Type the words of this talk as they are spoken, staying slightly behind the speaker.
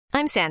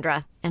I'm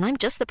Sandra, and I'm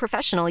just the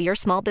professional your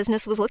small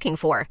business was looking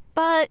for.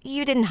 But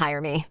you didn't hire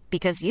me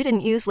because you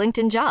didn't use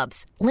LinkedIn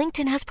Jobs.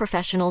 LinkedIn has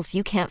professionals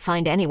you can't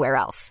find anywhere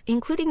else,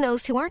 including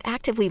those who aren't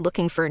actively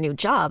looking for a new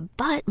job,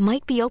 but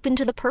might be open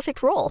to the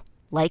perfect role,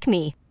 like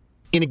me.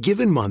 In a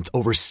given month,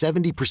 over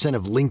 70%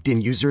 of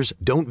LinkedIn users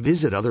don't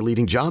visit other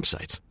leading job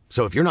sites.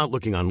 So if you're not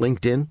looking on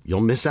LinkedIn,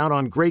 you'll miss out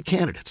on great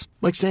candidates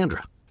like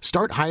Sandra.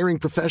 Start hiring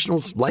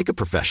professionals like a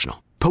professional.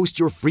 Post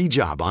your free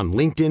job on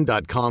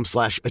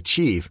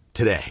linkedin.com/achieve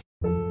today.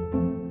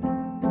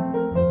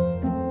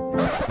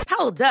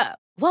 Hold up.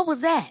 What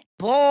was that?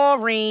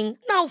 Boring.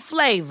 No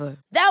flavor.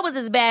 That was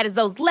as bad as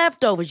those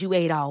leftovers you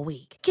ate all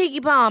week.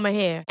 Keke Palmer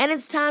here, and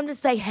it's time to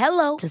say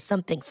hello to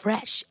something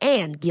fresh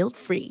and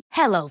guilt-free.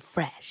 Hello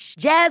Fresh.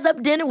 Jazz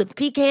up dinner with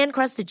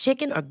pecan-crusted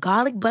chicken or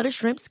garlic butter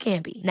shrimp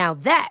scampi. Now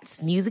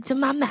that's music to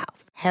my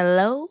mouth.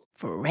 Hello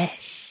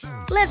Fresh.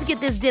 Let's get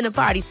this dinner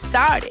party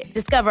started.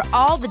 Discover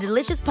all the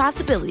delicious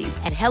possibilities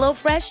at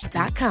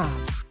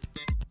hellofresh.com.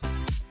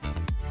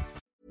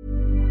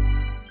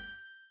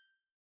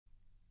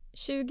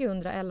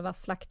 2011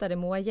 slaktade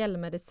Moa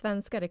Hjelmer det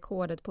svenska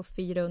rekordet på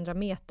 400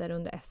 meter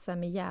under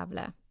SM i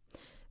Gävle.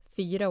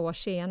 4 år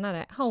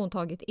senare har hon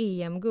tagit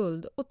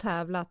EM-guld och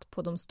tävlat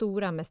på de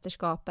stora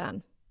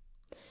mästerskapen.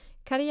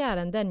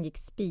 Karriären den gick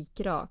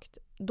spikrakt.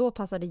 Då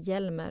passade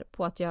Hjelmer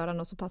på att göra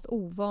något så pass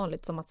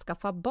ovanligt som att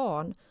skaffa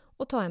barn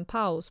och ta en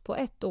paus på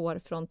 1 år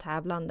från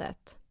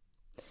tävlandet.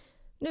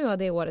 Nu har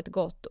det året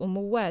gått och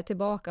Moa är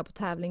tillbaka på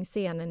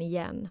tävlingsscenen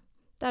igen.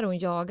 Där hon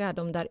jagar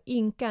de där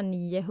ynka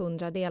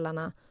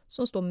 900-delarna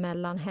som står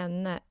mellan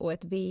henne och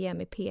ett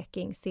VM i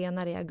Peking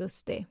senare i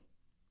augusti.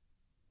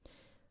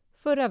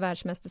 Förra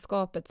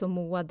världsmästerskapet som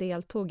Moa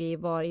deltog i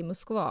var i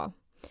Moskva.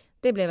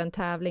 Det blev en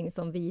tävling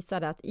som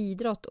visade att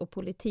idrott och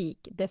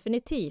politik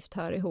definitivt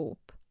hör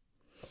ihop.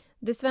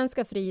 Det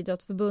svenska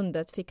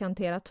friidrottsförbundet fick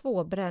hantera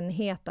 2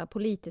 brännheta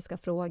politiska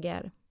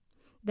frågor.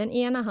 Den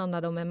ena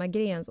handlade om Emma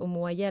Grens och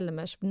Moa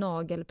Hjelmers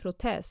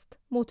nagelprotest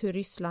mot hur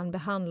Ryssland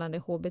behandlade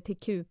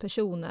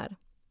hbtq-personer.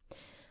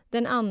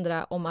 Den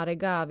andra om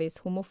Aregavis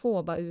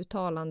homofoba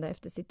uttalande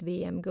efter sitt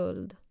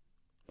VM-guld.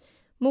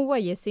 Moa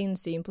ger sin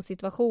syn på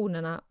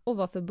situationerna och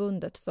vad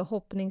förbundet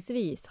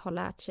förhoppningsvis har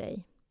lärt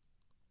sig.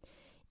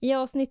 I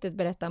avsnittet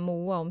berättar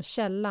Moa om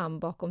källan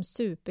bakom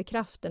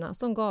superkrafterna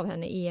som gav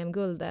henne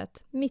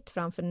EM-guldet mitt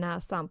framför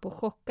näsan på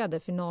chockade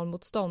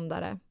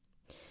finalmotståndare.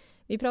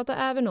 Vi pratar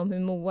även om hur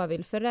Moa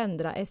vill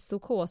förändra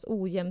SOKs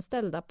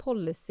ojämställda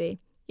policy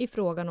i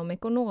frågan om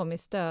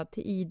ekonomiskt stöd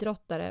till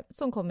idrottare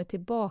som kommer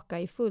tillbaka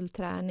i full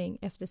träning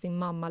efter sin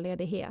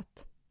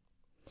mammaledighet.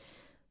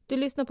 Du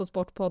lyssnar på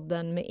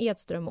Sportpodden med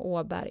Edström och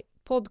Åberg,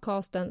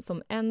 podcasten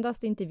som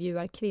endast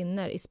intervjuar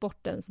kvinnor i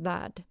sportens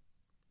värld.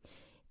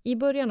 I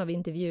början av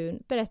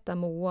intervjun berättar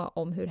Moa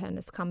om hur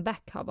hennes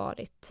comeback har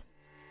varit.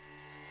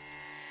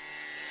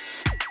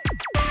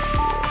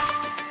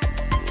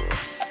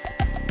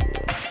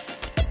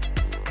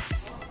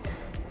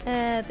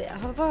 Det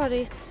har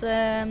varit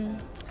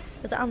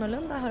lite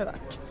annorlunda har det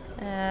varit.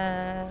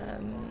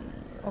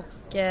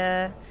 Och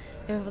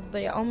jag har fått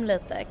börja om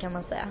lite kan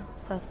man säga.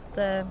 Så att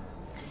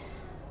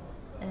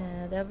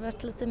det har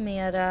varit lite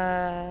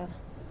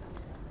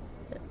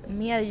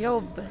mer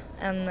jobb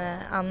än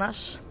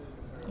annars.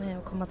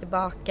 Att komma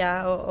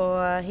tillbaka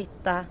och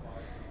hitta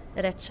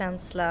rätt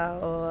känsla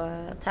och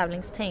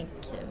tävlingstänk.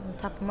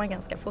 Tappar man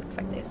ganska fort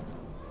faktiskt.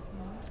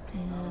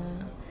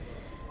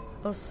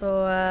 Och så,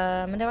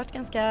 men det har varit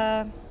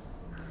ganska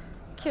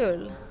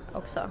kul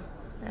också.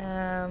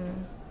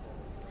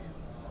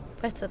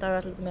 På ett sätt har det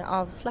varit lite mer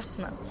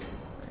avslappnat,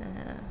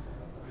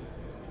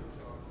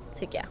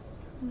 tycker jag.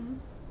 Mm.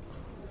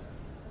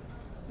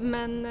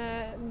 Men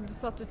du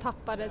sa att du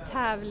tappade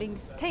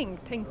tävlingstänk.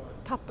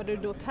 Tappade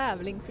du då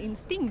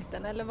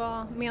tävlingsinstinkten eller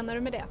vad menar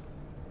du med det?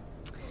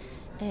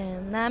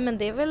 Nej men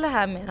det är väl det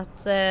här med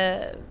att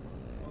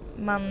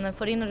man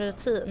får in en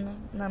rutin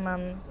när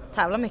man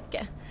tävlar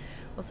mycket.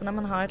 Och så när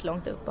man har ett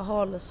långt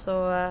uppehåll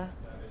så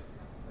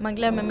man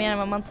glömmer mer än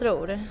vad man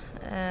tror.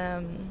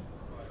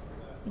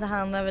 Det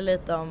handlar väl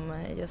lite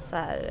om just så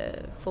här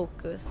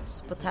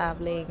fokus på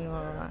tävling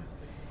och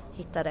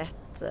hitta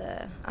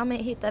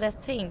rätt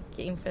tänk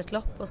inför ett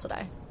lopp och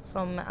sådär.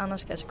 Som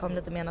annars kanske kom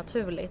lite mer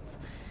naturligt.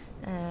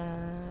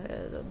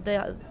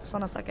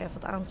 Sådana saker har jag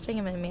fått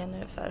anstränga mig mer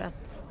nu för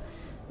att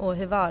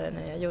hur var det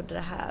nu jag gjorde det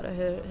här och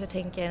hur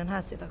tänker jag i den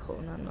här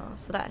situationen och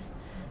sådär.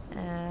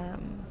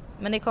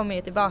 Men det kommer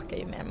ju tillbaka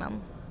ju mer man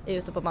är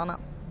ute på banan.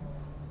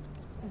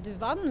 Du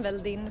vann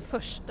väl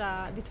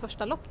ditt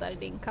första lopp där i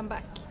din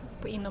comeback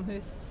på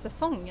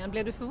inomhussäsongen.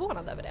 Blev du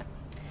förvånad över det?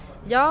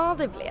 Ja,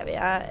 det blev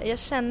jag. Jag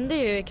kände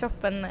ju i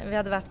kroppen, vi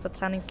hade varit på ett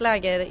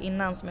träningsläger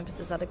innan som jag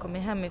precis hade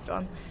kommit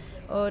hemifrån.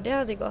 Och det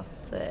hade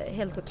gått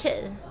helt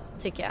okej,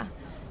 tycker jag.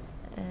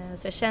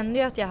 Så jag kände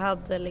ju att jag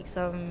hade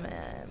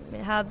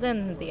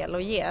en del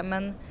att ge.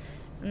 Men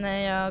när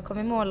jag kom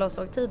i mål och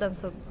såg tiden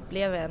så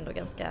blev jag ändå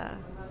ganska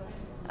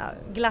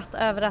glatt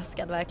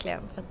överraskad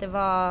verkligen. För att det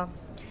var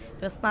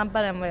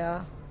snabbare än vad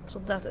jag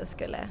trodde att det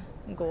skulle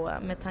gå,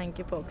 med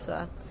tanke på också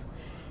att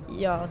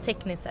jag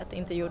tekniskt sett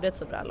inte gjorde ett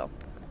så bra lopp.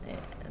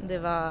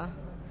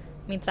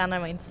 Min tränare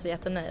var inte så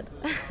jättenöjd,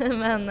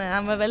 men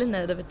han var väldigt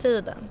nöjd över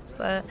tiden.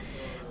 Så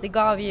det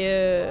gav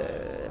ju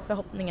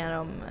förhoppningar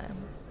om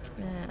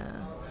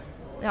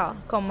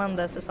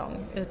kommande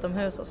säsong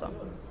utomhus och så.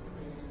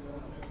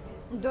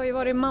 Du har ju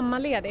varit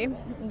mammaledig.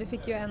 Du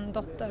fick ju en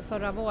dotter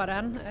förra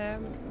våren.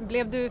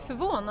 Blev du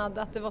förvånad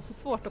att det var så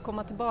svårt att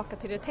komma tillbaka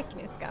till det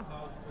tekniska?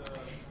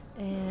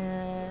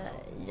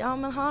 Ja,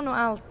 man har nog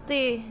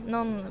alltid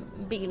någon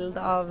bild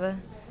av,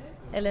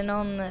 eller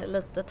någon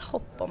litet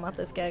hopp om att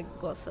det ska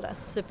gå sådär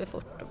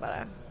superfort och bara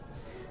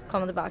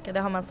komma tillbaka. Det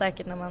har man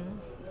säkert när man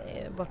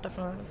är borta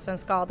för en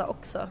skada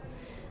också.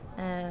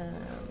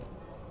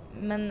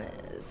 Men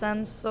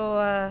sen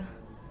så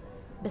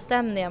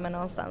bestämde jag mig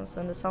någonstans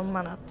under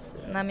sommaren att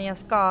nej, men jag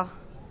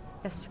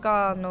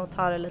ska nog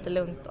ta det lite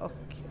lugnt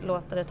och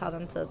låta det ta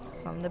den tid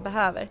som det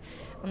behöver.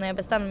 Och när jag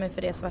bestämde mig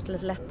för det så var det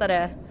lite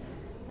lättare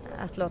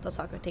att låta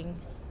saker och ting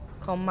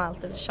komma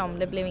allt eftersom.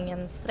 Det blev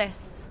ingen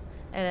stress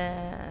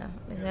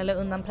eller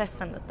undan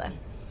pressen lite.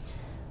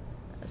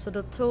 Så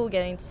då tog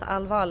jag det inte så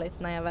allvarligt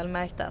när jag väl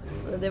märkte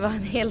att det var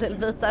en hel del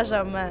bitar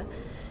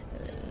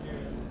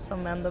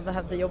som ändå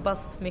behövde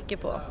jobbas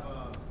mycket på.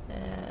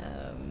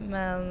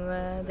 Men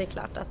det är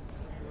klart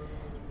att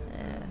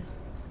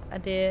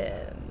det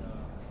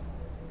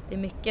är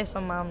mycket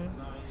som man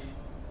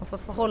får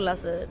förhålla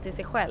sig till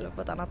sig själv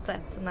på ett annat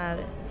sätt när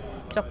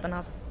kroppen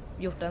har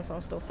gjort en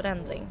sån stor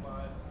förändring.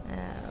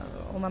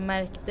 Och man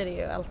märkte det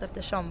ju allt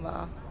eftersom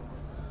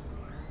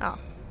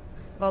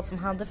vad som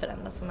hade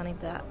förändrats som man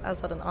inte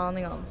alls hade en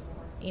aning om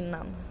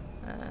innan.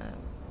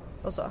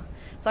 Och så.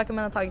 Saker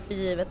man har tagit för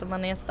givet och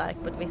man är stark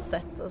på ett visst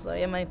sätt och så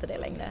är man inte det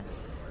längre.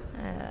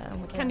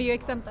 Kan du ge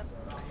exempel?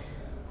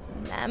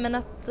 Nej, men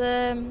att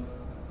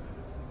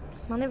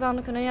man är van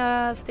att kunna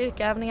göra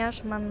styrkeövningar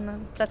som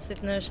man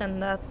plötsligt nu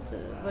kände att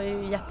det var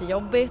ju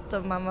jättejobbigt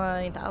och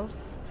man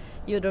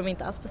gjorde dem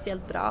inte alls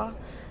speciellt bra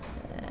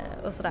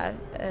och sådär.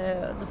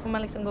 Då får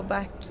man liksom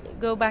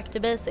go back to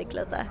basic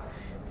lite.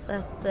 Så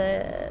att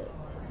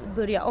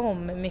börja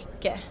om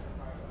mycket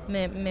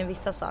med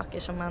vissa saker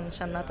som man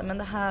känner att men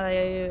det här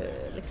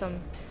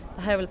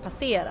är väl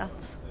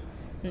passerat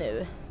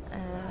nu.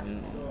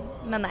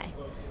 Men nej.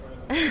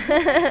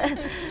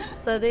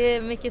 Så det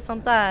är mycket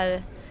sånt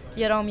där,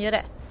 gör om, gör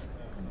rätt.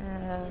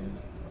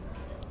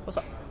 Och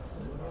så.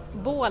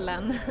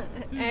 Bålen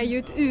är ju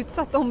ett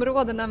utsatt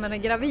område när man är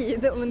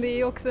gravid, men det är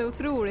ju också ett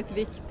otroligt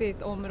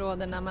viktigt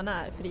område när man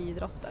är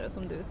friidrottare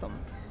som du som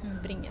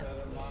springer.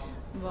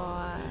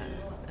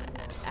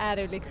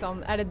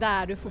 Är det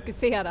där du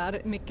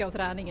fokuserar mycket av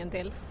träningen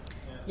till?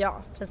 Ja,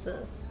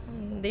 precis.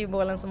 Det är ju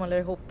bålen som håller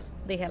ihop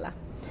det hela.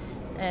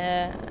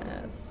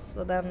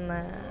 Så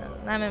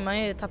men man har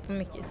ju tappat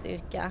mycket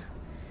styrka.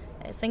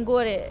 Sen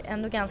går det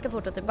ändå ganska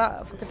fort att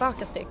få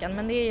tillbaka styrkan,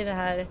 men det är ju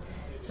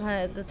de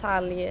här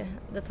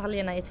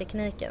detaljerna i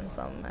tekniken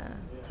som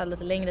tar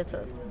lite längre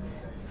tid.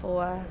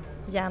 Få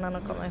hjärnan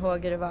att komma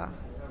ihåg hur det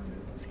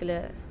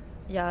skulle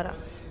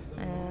göras.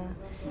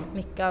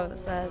 Mycket av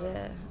så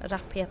här,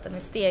 rappheten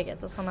i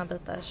steget och sådana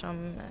bitar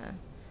som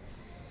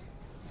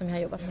jag har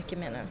jobbat mycket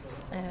med nu.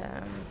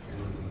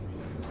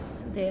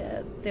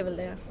 Det är väl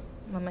det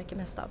man märker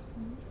mest av.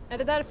 Är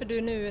det därför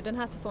du nu den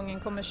här säsongen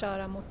kommer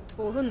köra mot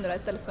 200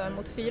 istället för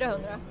mot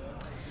 400?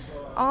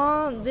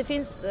 Ja, det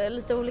finns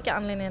lite olika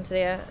anledningar till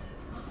det.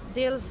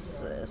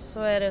 Dels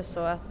så är det så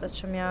att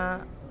eftersom jag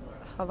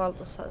har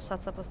valt att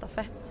satsa på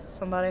stafett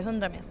som bara är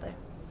 100 meter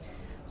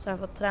så har jag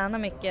fått träna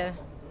mycket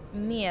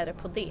mer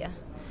på det.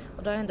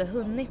 Och då har jag inte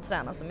hunnit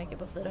träna så mycket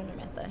på 400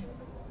 meter.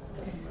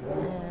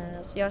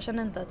 Så jag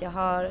känner inte att jag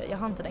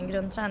har inte den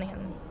grundträningen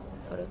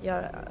för att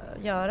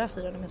göra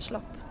 400 meters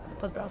lopp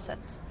på ett bra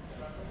sätt.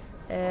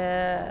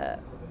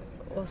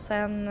 Och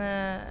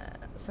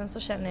sen så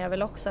känner jag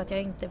väl också att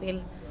jag inte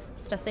vill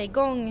stressa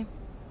igång.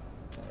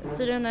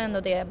 400 är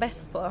ändå det jag är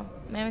bäst på.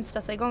 Men jag vill inte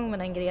stressa igång med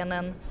den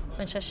grenen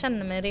förrän jag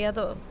känner mig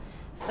redo.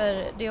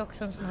 För det är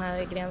också en sån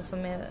här gren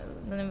som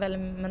den är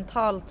väldigt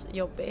mentalt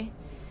jobbig.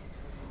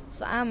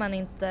 Så är man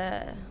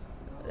inte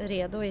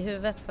redo i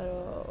huvudet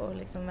för att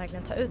liksom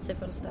verkligen ta ut sig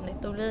fullständigt,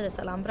 då blir det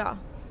sällan bra.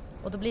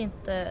 Och då blir det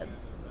inte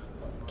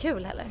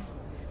kul heller.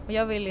 Och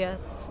jag vill ju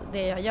att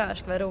det jag gör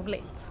ska vara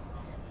roligt.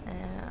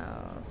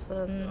 Så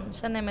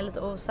känner jag mig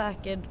lite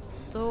osäker,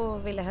 då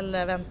vill jag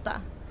hellre vänta.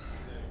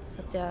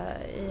 Så att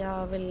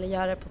jag vill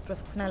göra det på ett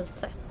professionellt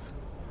sätt.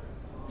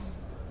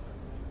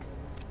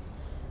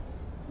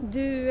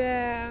 Du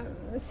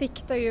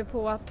siktar ju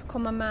på att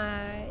komma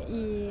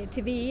med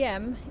till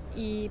VM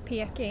i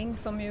Peking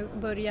som ju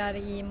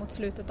börjar mot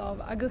slutet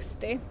av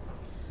augusti.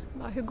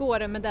 Hur går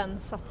det med den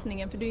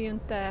satsningen? För du är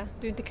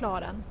ju inte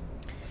klar än.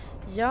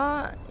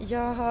 Ja,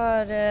 jag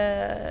har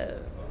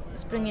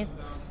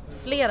sprungit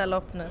flera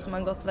lopp nu som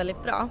har gått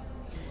väldigt bra.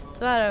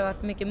 Tyvärr har det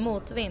varit mycket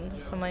motvind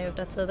som har gjort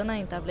att tiderna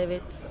inte har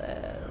blivit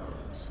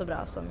så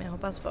bra som jag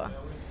hoppas på.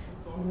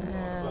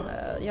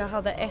 Jag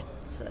hade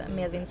ett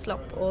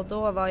medvindslopp och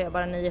då var jag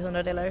bara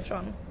 900 delar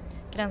ifrån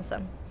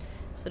gränsen.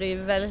 Så det är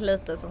väldigt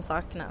lite som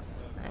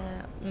saknas.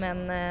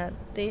 Men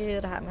det är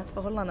ju det här med att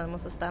förhållanden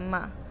måste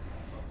stämma.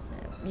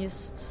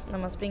 Just när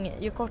man springer,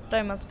 ju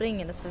kortare man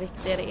springer desto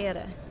viktigare är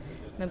det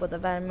med både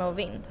värme och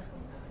vind.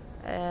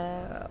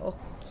 Och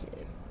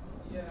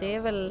det är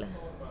väl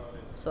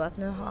så att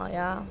nu har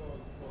jag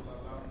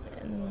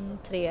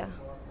 4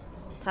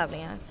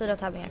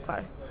 tävlingar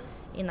kvar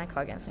innan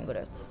kvalgränsen går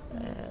ut.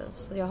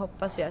 Så jag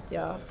hoppas ju att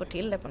jag får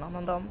till det på någon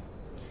av dem.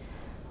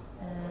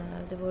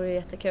 Det vore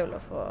jättekul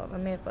att få vara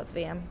med på ett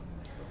VM.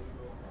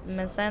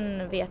 Men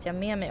sen vet jag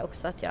med mig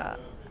också att jag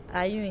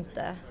är ju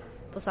inte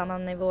på samma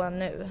nivå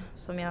nu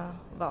som jag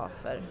var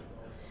för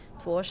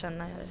 2 år sedan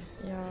när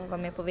jag var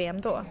med på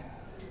VM då.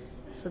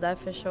 Så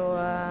därför så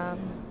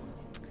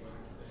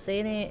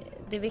säger ni,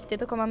 det är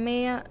viktigt att komma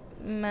med,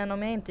 men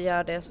om jag inte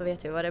gör det så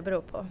vet jag vad det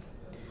beror på.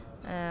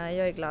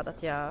 Jag är glad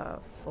att jag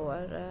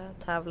får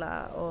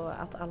tävla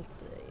och att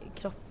allt i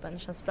kroppen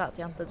känns bra, att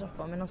jag inte drar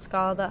på mig någon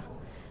skada.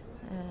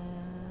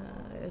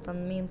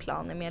 Utan min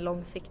plan är mer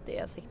långsiktig.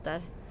 Jag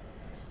siktar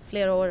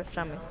flera år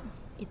fram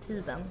i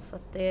tiden, så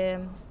att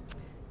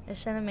jag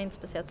känner mig inte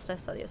speciellt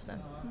stressad just nu.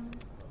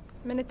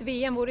 Men ett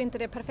VM, vore inte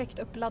det perfekt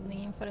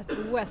uppladdning inför ett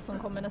OS som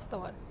kommer nästa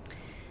år?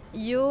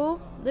 Jo,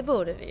 det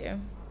vore det ju.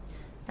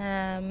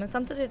 Men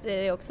samtidigt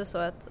är det också så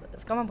att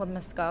ska man på ett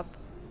mästerskap,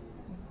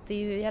 det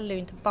gäller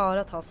ju inte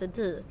bara att ta sig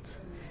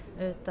dit.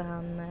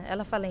 Utan i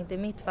alla fall inte i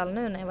mitt fall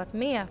nu när jag varit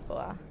med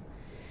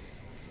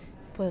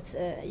på ett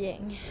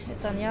gäng.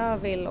 Utan jag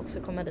vill också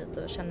komma dit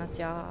och känna att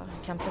jag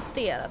kan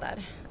prestera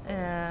där.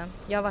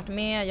 Jag har varit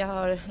med, jag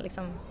har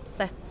liksom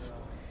sett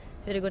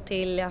hur det går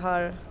till. Jag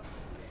har,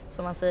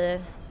 som man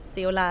säger,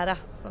 se och lära,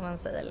 som man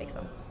säger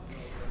liksom.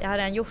 Jag har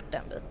redan gjort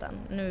den biten.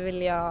 Nu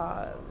vill jag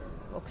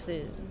också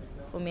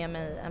få med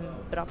mig en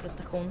bra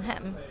prestation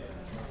hem.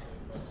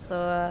 Så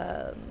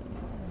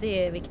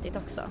det är viktigt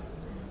också.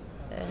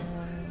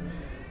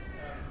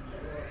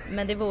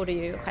 Men det vore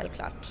ju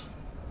självklart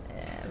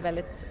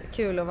väldigt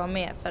kul att vara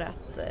med, för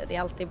att det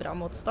är alltid bra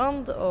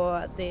motstånd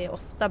och det är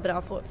ofta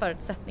bra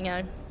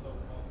förutsättningar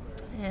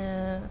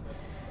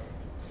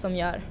som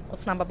gör, och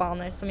snabba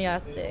banor som gör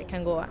att det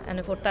kan gå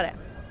ännu fortare.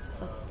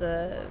 Så att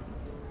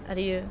är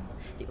det är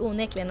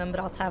onekligen en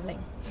bra tävling.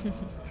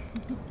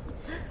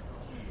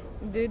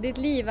 Ditt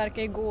liv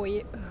verkar ju gå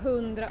i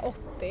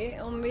 180.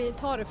 Om vi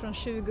tar det från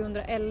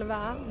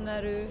 2011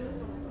 när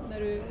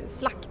du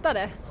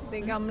slaktade det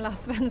gamla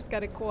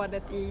svenska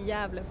rekordet i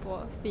Gävle på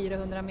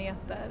 400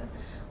 meter.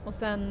 Och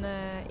sen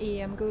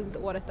EM-guld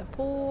året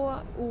därpå,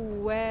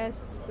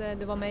 OS,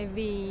 du var med i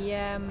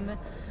VM.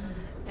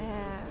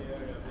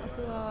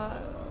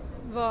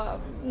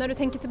 När du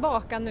tänker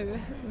tillbaka nu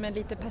med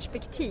lite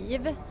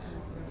perspektiv,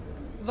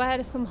 vad är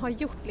det som har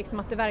gjort liksom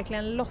att det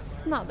verkligen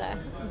lossnade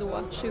då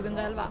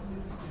 2011?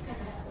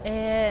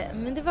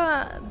 Men det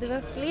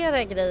var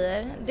flera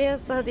grejer.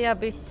 Dels så hade jag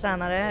bytt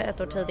tränare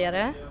ett år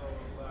tidigare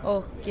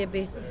och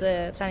bytt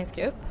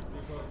träningsgrupp.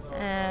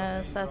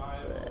 Så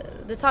att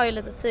det tar ju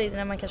lite tid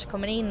när man kanske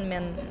kommer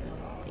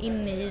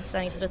in i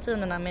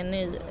träningsrutinerna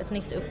med ett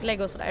nytt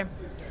upplägg och sådär.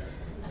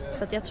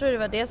 Så att jag tror det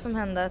var det som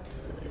hände,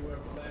 att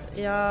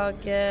jag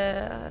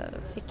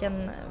fick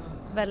en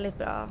väldigt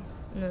bra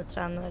ny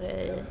tränare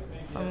i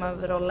form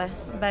av Rolle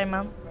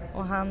Bergman,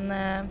 och han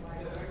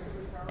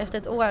efter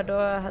ett år då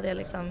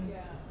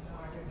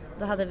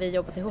hade vi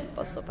jobbat ihop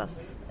oss så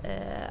pass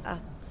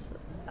att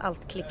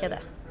allt klickade.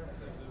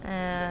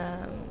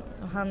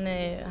 Och han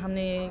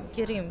är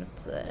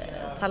grymt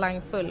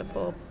talangfull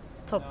på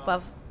topp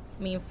av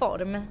min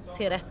form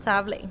till rätt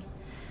tävling.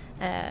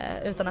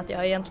 Utan att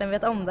jag egentligen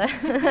vet om det.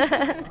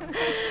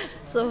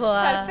 Så,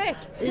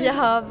 perfekt!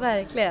 Ja,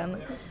 verkligen.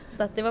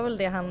 Så att det var väl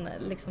det han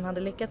liksom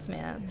hade lyckats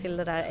med till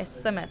det där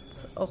SM-et.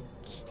 Och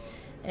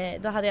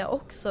då hade jag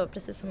också,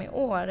 precis som i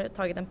år,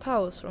 tagit en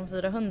paus från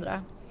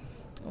 400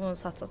 och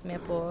satsat mer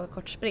på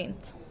kort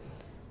sprint.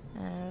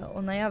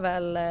 Och när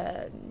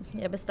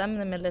jag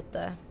bestämde mig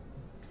lite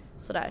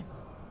sådär,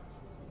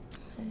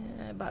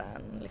 bara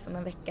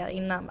en vecka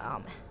innan,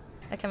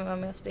 jag kan väl vara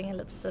med och springa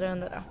lite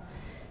 400 då,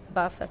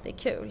 bara för att det är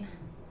kul.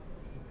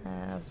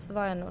 Så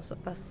var jag nog så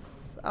pass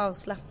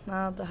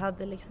avslappnad och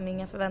hade liksom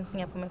inga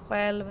förväntningar på mig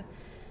själv,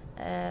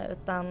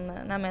 utan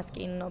när jag ska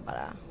in och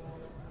bara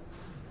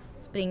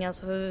springa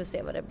så får vi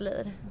se vad det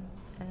blir.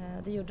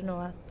 Det gjorde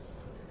nog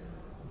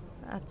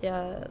att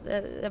jag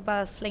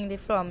bara slängde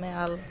ifrån mig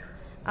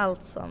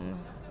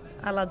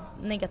alla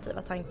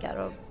negativa tankar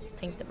och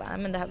tänkte bara,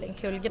 men det här blir en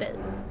kul grej.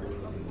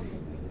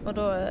 Och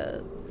då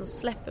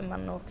släpper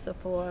man också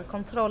på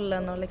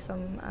kontrollen och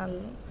liksom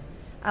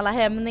alla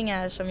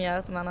hämningar som gör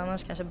att man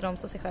annars kanske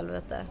bromsar sig själv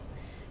lite.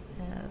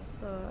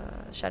 Så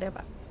körde jag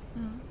bara.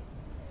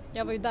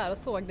 Jag var ju där och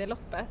såg det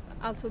loppet.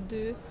 Alltså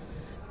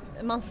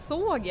man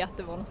såg ju att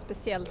det var något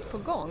speciellt på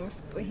gång.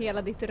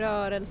 Hela ditt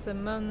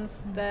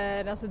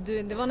rörelsemönster. Alltså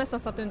det var nästan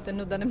så att du inte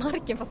nuddade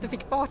marken fast du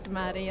fick fart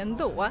med dig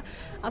ändå.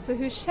 Alltså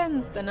hur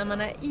känns det när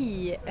man är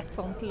i ett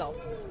sånt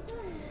lopp?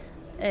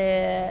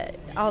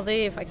 Ja, det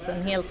är ju faktiskt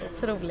en helt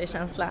otrolig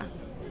känsla.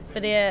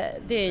 För det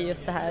är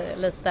just det här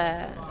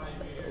lite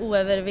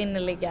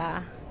oövervinneliga,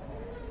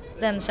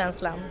 den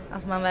känslan.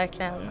 Att man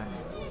verkligen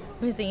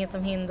Det finns inget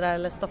som hindrar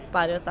eller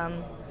stoppar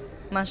utan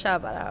man kör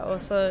bara.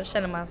 Och så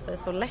känner man sig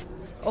så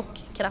lätt och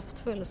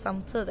kraftfull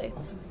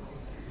samtidigt.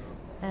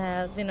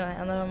 Det är nog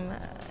en av de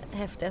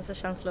häftigaste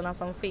känslorna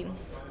som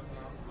finns.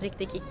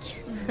 Riktig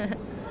kick.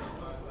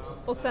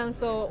 Och sen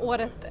så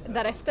året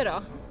därefter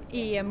då,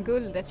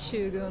 EM-guldet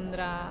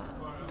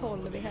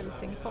 2012 i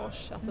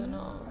Helsingfors. Alltså en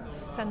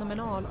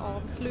fenomenal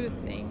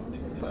avslutning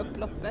på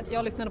upploppet.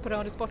 Jag lyssnade på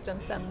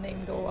Radiosportens sändning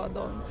då.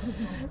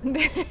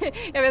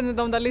 Jag vet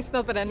inte om du har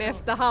lyssnat på den i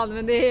efterhand,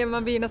 men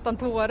man blir nästan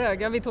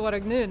tårögd. Jag blir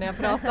tårögd nu när jag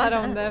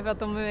pratar om det för att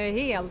de är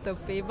helt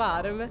uppe i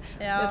varv.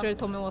 Ja. Jag tror det är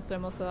Tommy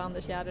Åström och så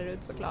Anders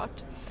Gärderud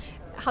såklart.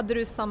 Hade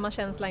du samma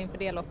känsla inför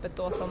det loppet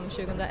då som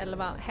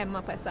 2011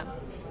 hemma på SM?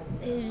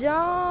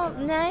 Ja,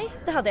 nej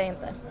det hade jag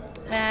inte.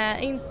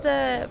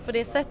 Inte på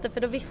det sättet,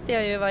 för då visste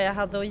jag ju vad jag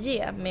hade att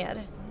ge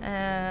mer.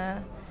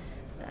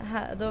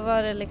 Då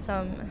var det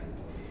liksom...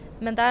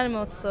 Men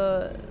däremot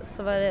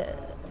så var det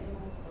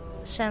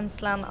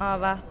känslan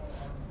av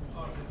att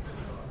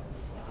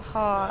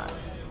ha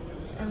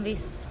en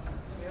viss...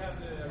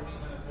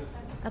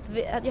 Att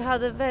jag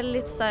hade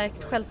väldigt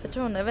starkt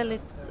självförtroende,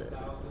 väldigt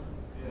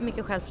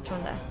mycket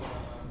självförtroende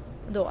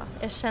då.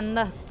 Jag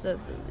kände att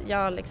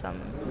jag liksom,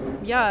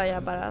 gör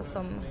jag bara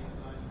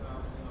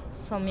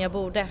som jag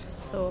borde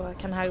så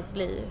kan det här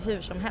bli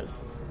hur som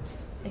helst.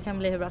 Det kan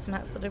bli hur bra som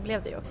helst och det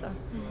blev det ju också.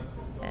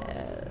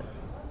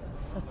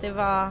 Så att det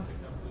var...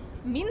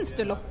 Minns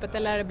du loppet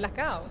eller är det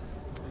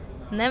blackout?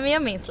 Nej, men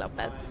jag minns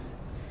loppet.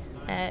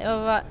 Jag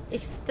var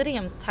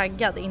extremt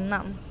taggad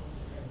innan.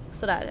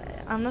 Sådär.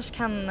 Annars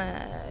kan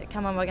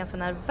man vara ganska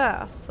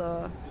nervös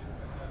och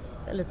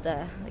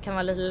det kan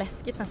vara lite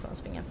läskigt nästan att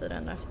springa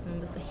 400 för man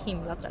blir så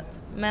himla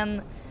trött.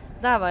 Men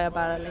där var jag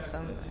bara liksom,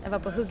 jag var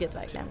på hugget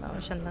verkligen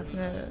och kände att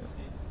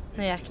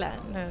nu jäklar,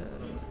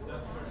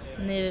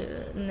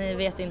 ni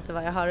vet inte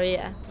vad jag har att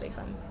ge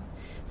liksom.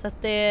 Så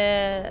att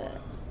det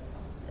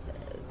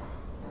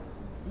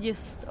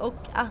just, och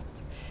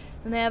att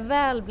när jag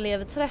väl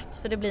blev trött,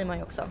 för det blir man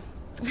ju också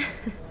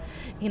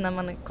innan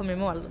man kommer i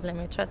mål, då blir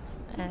man ju trött.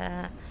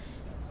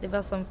 Det var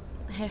en sån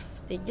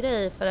häftig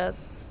grej för att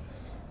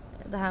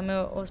det här med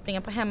att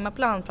springa på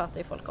hemmaplan pratar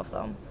ju folk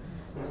ofta om.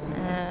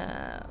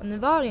 Och nu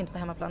var det inte på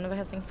hemmaplan, det var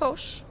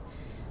Helsingfors.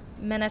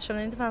 Men eftersom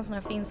det inte fanns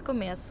några finskor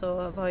med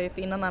så var ju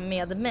finnarna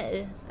med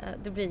mig.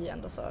 Det blir ju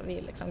ändå så, vi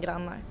är liksom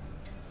grannar.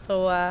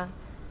 Så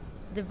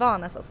det var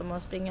nästan som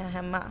att springa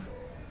hemma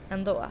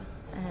ändå.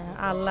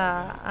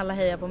 Alla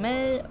hejar på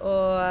mig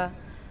och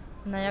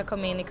när jag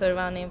kom in i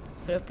kurvan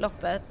för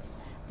upploppet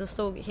då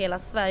stod hela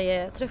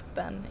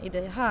Sverige-truppen i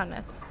det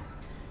hörnet.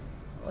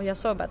 Och jag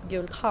såg bara ett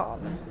gult hav.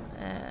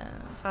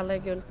 För alla är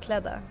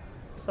guldklädda.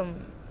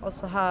 Och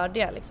så hörde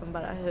jag liksom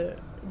bara hur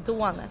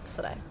dånet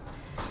sådär.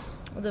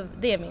 Och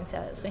det minns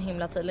jag så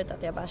himla tydligt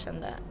att jag bara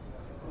kände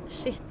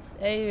shit,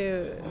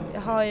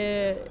 jag har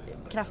ju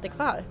krafter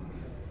kvar.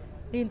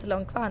 Det är ju inte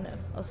långt kvar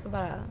nu. Och så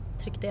bara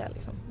tryckte jag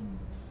liksom.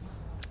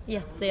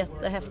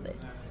 Jättehäftigt.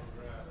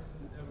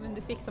 Men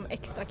du fick som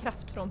extra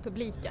kraft från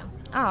publiken.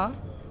 Ja,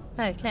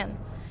 verkligen.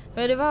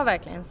 Men det var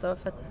verkligen så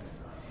för att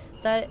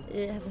där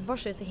i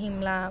Helsingfors är det så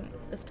himla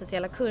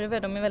speciella kurvor.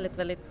 De är väldigt,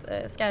 väldigt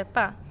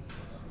skarpa.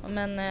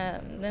 Men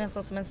det är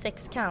nästan som en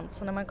sexkant.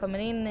 Så när man kommer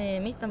in i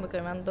mitten på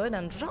kurvan då är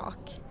den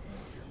rak.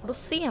 Och då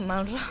ser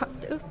man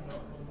rakt upp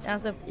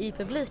alltså i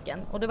publiken.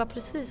 Och det var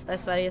precis där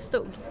Sverige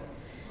stod.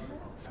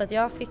 Så att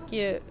jag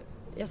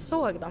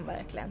såg dem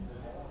verkligen.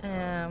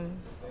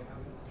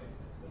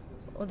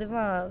 Och det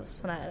var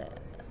sån här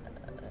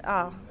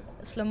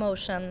slow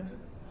motion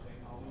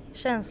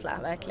känsla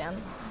verkligen.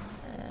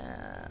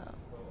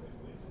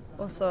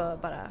 Och så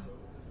bara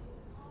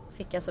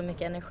fick jag så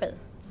mycket energi.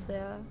 Så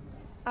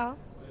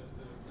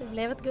det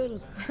blev ett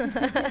guld.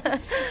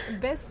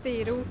 Bäst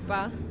i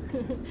Europa.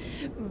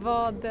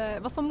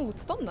 Vad sa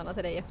motståndarna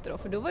till dig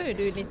efteråt? För då var ju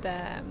du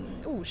lite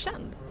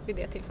okänd vid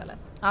det tillfället.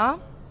 Ja,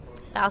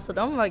 alltså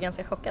de var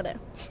ganska chockade.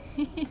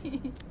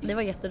 Det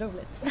var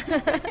jätteroligt.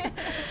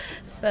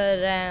 För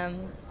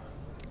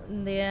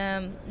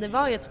det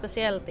var ju ett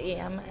speciellt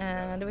EM.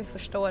 Det var ju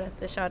första året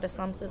det kördes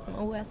samtidigt som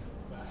OS.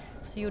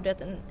 Så gjorde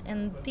att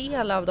en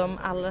del av de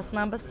allra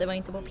snabbaste var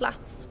inte på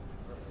plats.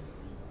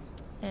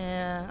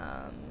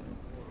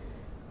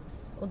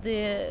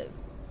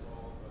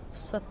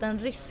 Så att den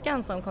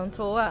ryskan som kom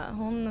tvåa,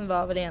 hon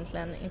var väl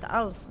egentligen inte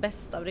alls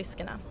bäst av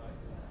ryskorna.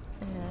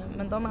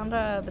 Men de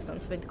andra bestämde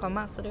sig för att inte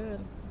komma, så det är väl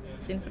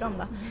synd för dem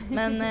då.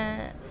 Men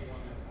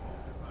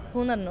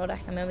hon hade nog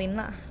räknat med att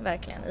vinna,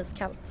 verkligen,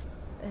 iskallt.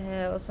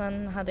 Och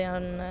sen hade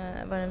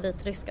var det en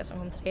vit ryska som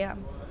kom trea.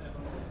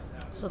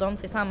 Så de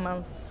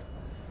tillsammans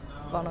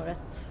var nog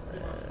rätt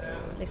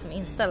liksom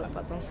inställda på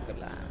att de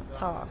skulle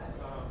ta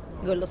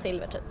guld och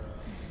silver typ.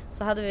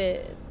 Så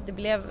det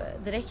blev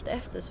direkt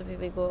efter så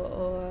fick vi gå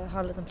och ha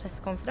en liten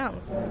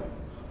presskonferens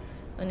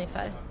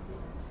ungefär.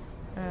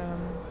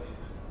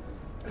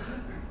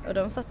 Och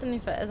de satt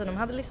ungefär, alltså de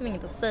hade liksom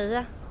inget att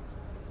säga.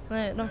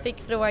 De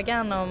fick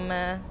frågan om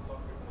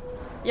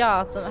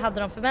att hade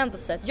de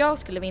förväntat sig att jag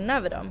skulle vinna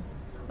över dem.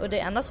 Och det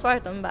enda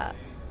svaret de bara,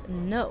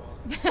 no.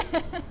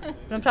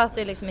 De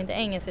pratade ju liksom inte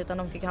engelska utan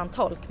de fick ha en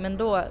tolk. Men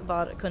då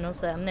kunde de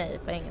säga nej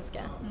på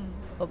engelska.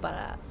 Och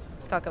bara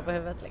skaka på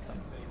huvudet liksom.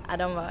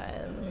 De var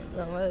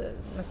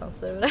nästan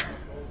sura.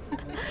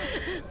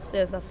 Så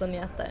jag satt och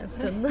njöt där en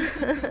stund.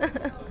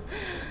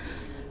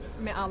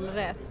 Med all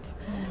rätt.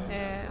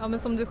 Ja, men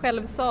som du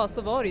själv sa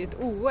så var det ju ett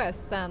OS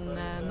sen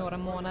några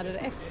månader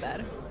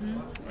efter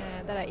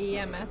det där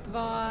EM:et.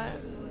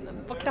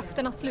 Var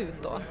krafterna slut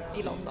då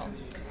i London?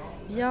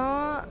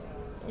 Ja,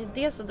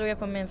 dels så drog jag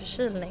på mig en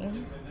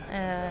förkylning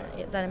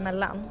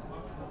däremellan.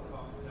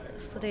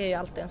 Så det är ju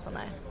alltid en sån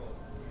där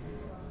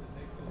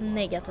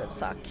negativ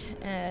sak.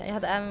 Jag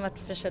hade även varit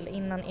förkyld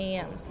innan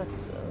EM. Så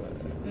att,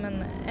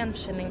 men en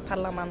förkylning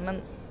pallar man,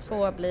 men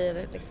 2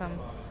 blir liksom,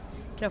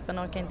 kroppen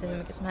orkar inte hur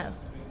mycket som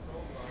helst.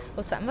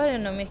 Och sen var det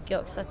nog mycket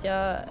också att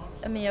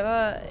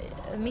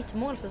mitt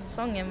mål för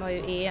säsongen var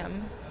ju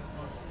EM.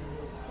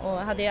 Och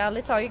hade jag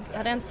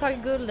inte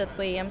tagit guldet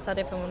på EM så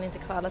hade jag förmodligen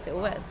inte kvalat till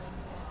OS.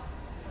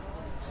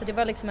 Så det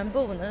var liksom en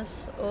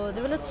bonus. Och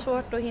det var lite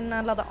svårt att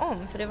hinna ladda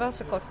om för det var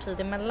så kort tid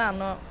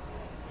emellan. Och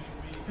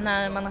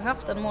när man har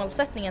haft en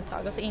målsättning ett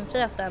tag och så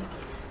infrias den.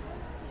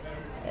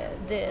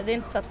 Det är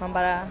inte så att man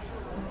bara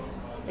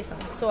liksom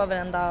sover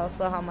en dag och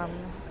så har man,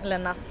 eller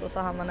en natt och så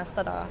har man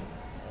nästa dag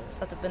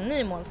satt upp en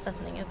ny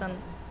målsättning. Utan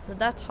det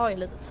där tar ju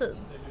lite tid.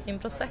 Det är en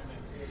process.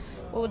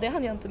 Och det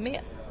hann jag inte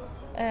med.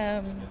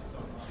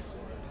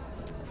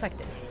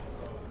 Faktiskt.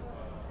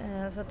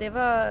 Så att det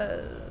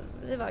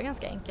var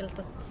ganska enkelt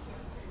att,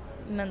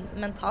 men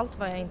mentalt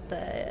var jag inte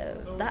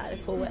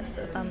där på OS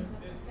utan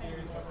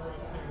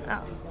ja.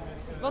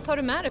 Vad tar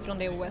du med dig från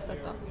det OS:et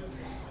då?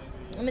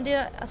 Men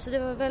det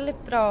var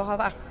väldigt bra att ha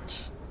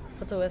varit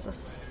på ett OS och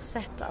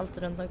sett allt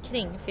runt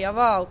omkring för jag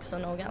var också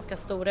nog ganska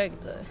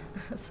storögd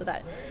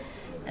sådär.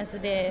 Alltså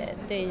det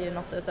är ju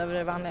något utöver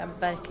det vanliga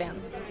verkligen.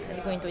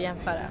 Det går inte att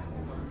jämföra.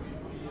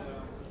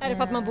 Är det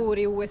för att man bor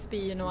i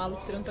OS-byn och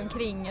allt runt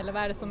omkring eller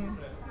vad är det som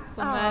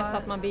är så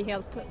att man blir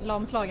helt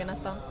lamslagen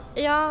nästan?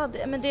 Ja,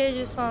 men det är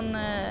ju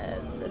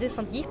det är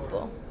sånt jippo.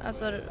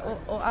 Alltså,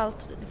 och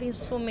allt, det finns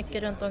så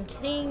mycket runt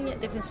omkring,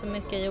 det finns så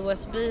mycket i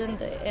OS-byn,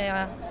 det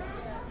är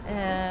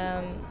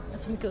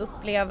så mycket att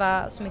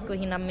uppleva, så mycket att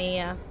hinna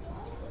med.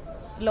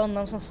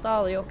 London som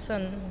stad är ju också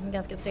en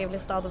ganska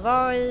trevlig stad att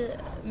vara i,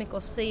 mycket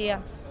att se.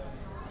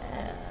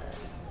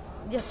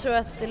 Jag tror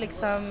att det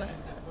liksom,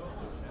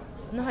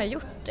 nu har jag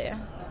gjort det.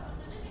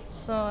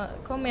 Så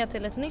kommer jag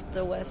till ett nytt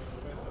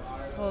OS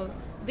så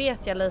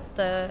vet jag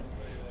lite,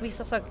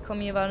 vissa saker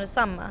kommer ju vara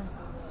detsamma.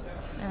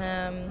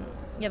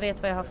 Jag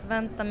vet vad jag har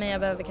förväntat mig, jag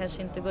behöver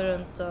kanske inte gå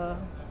runt och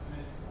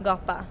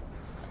gapa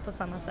på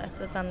samma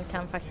sätt utan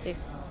kan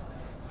faktiskt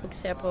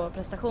fokusera på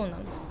prestationen.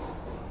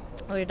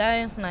 Och det där är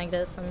en sån här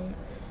grej som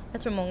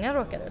jag tror många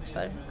råkar ut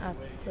för,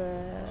 att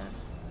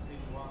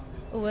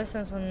OS är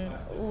en sån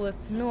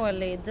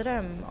ouppnåelig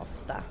dröm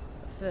ofta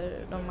för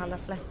de allra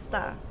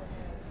flesta.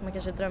 Som man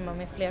kanske drömmer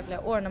om i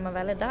flera år när man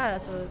väl är där.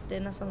 Alltså, det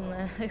är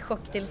nästan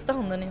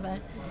chocktillstånd ungefär.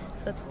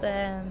 Så att,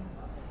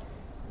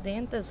 det är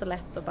inte så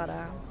lätt att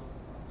bara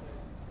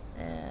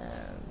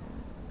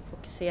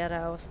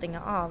fokusera och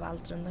stänga av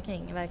allt runt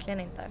omkring. Verkligen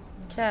inte.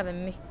 Det kräver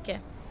mycket.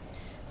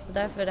 Så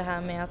därför det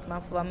här med att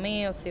man får vara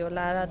med och se och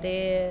lära,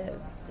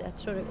 jag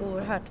tror det är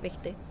oerhört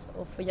viktigt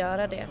att få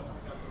göra det.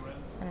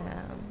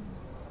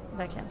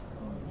 Verkligen.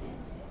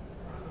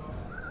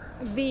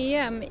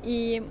 VM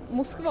i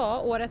Moskva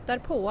året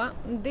därpå,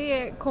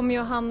 det kommer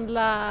ju att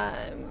handla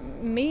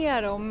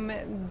mer om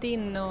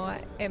din och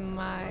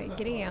Emma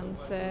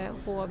Grens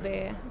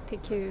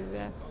HBTQ,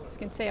 jag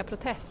ska inte säga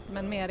protest,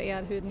 men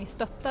mer hur ni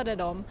stöttade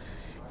dem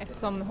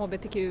eftersom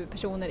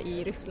HBTQ-personer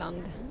i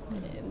Ryssland,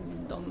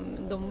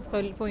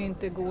 de får ju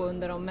inte gå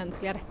under de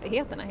mänskliga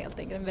rättigheterna helt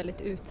enkelt,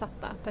 väldigt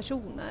utsatta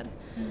personer.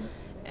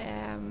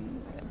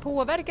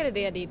 Påverkade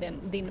det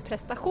din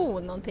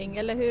prestation någonting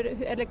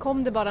eller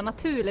kom det bara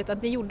naturligt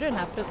att ni gjorde den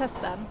här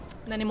protesten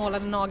när ni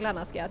målade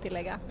naglarna, ska jag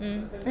tillägga?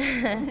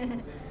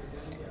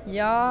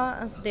 Ja,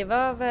 alltså det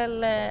var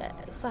väl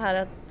så här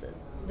att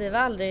det var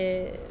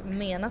aldrig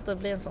menat att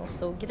bli en sån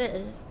stor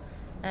grej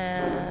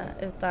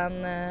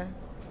utan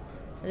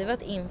det var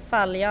ett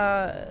infall.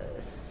 Jag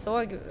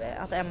såg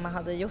att Emma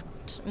hade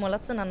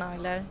målat sina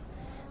naglar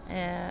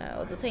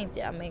och då tänkte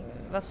jag, men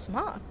vad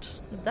smart,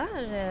 det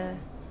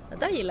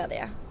där gillade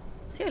jag.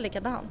 Ser ju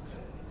likadant.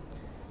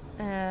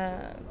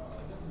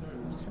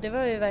 Så det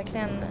var ju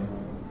verkligen,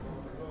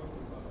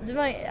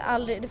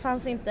 det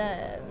fanns inte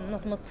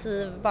något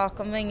motiv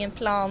bakom, det var ingen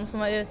plan som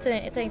var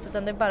uttänkt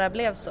utan det bara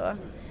blev så.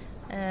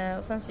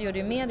 Och sen så gjorde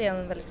ju media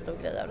en väldigt stor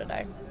grej av det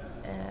där.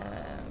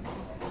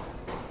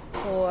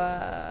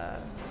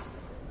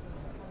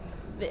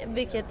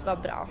 Vilket var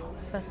bra,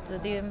 för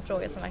att det är en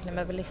fråga som verkligen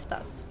behöver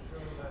lyftas.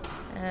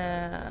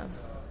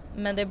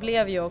 Men det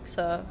blev ju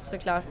också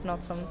såklart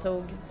något som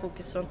tog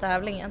fokus från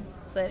tävlingen,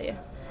 så är det ju.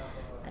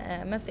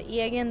 Men för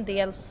egen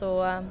del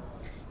så,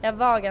 jag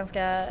var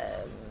ganska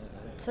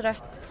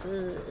trött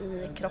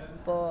i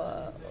kropp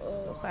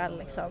och själ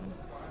liksom.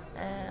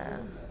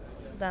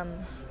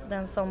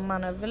 Den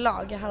sommaren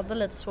överlag. Jag hade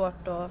lite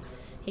svårt att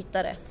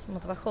hitta rätt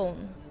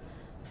motivation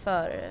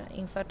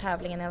inför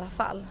tävlingen i alla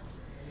fall.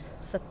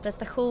 Så att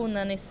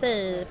prestationen i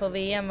sig på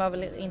VM var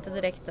väl inte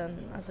direkt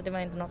alltså det var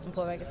inte något som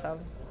påverkas av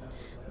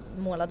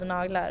målade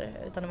naglar,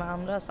 utan det var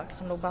andra saker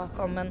som låg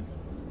bakom.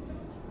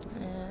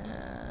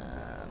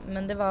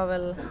 Men det var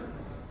väl,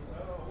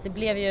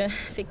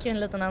 fick ju en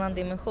liten annan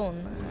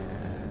dimension,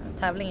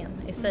 tävlingen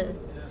i sig.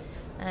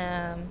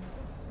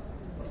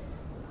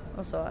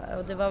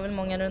 Och det var väl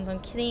många runt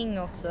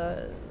omkring också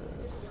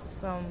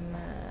som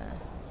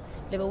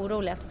blev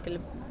oroliga att det skulle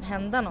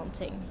hända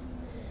någonting.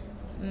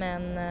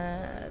 Men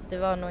det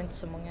var nog inte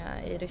så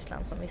många i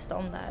Ryssland som visste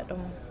om det här.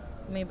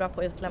 De är ju bra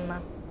på att utlämna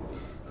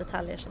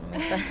detaljer som de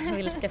inte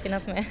vill ska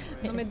finnas med.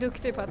 De är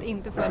duktiga på att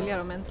inte följa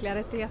de mänskliga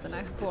rättigheterna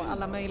på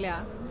alla möjliga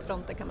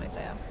fronter, kan man ju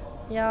säga.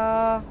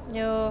 Ja,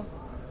 jo,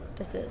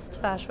 precis.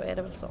 Tyvärr så är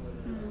det väl så.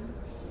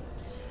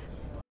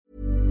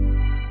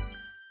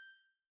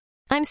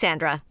 I'm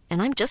Sandra,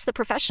 and I'm just the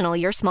professional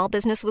your small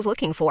business was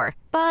looking for.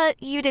 But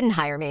you didn't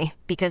hire me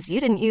because you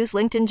didn't use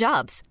LinkedIn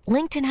Jobs.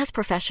 LinkedIn has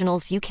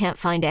professionals you can't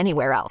find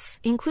anywhere else,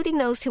 including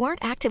those who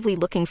aren't actively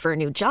looking for a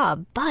new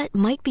job, but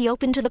might be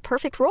open to the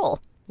perfect role,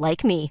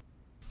 like me.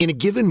 In a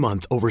given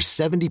month, over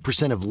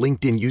 70% of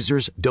LinkedIn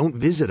users don't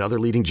visit other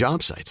leading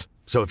job sites.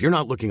 So if you're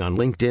not looking on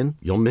LinkedIn,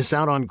 you'll miss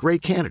out on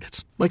great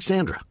candidates like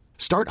Sandra.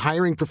 Start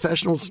hiring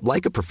professionals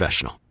like a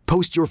professional.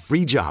 Post your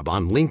free job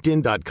on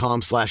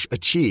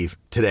linkedin.com/achieve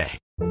today.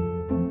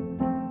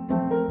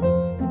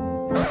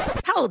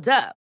 Hold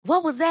up.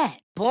 What was that?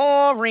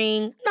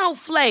 Boring. No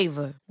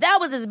flavor. That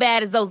was as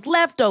bad as those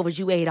leftovers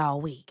you ate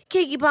all week.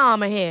 Keke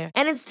Palmer here,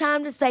 and it's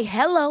time to say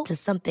hello to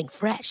something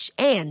fresh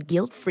and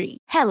guilt-free.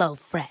 Hello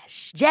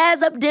Fresh.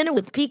 Jazz up dinner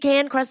with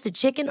pecan-crusted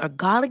chicken or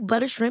garlic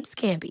butter shrimp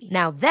scampi.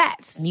 Now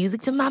that's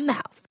music to my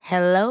mouth.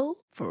 Hello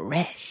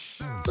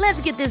Fresh.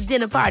 Let's get this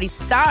dinner party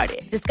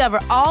started. Discover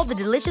all the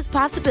delicious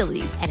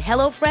possibilities at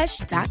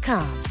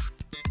hellofresh.com.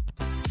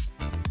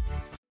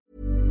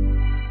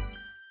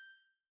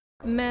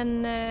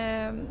 Men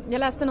jag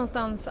läste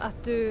någonstans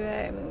att du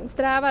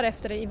strävar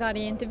efter i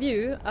varje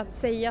intervju att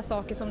säga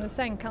saker som du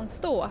sen kan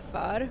stå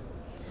för.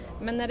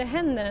 Men när det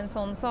händer en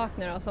sån sak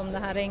nu då, som det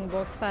här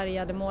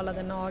regnbågsfärgade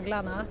målade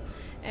naglarna,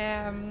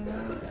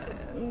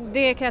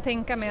 det kan jag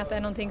tänka mig att det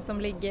är någonting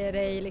som ligger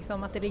dig,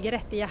 liksom, att det ligger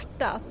rätt i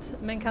hjärtat.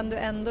 Men kan du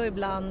ändå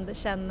ibland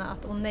känna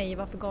att åh nej,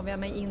 varför gav jag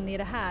mig in i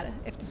det här?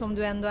 Eftersom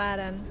du ändå är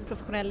en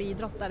professionell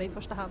idrottare i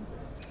första hand.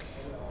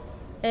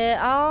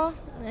 Ja,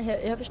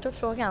 jag förstår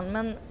frågan,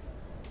 men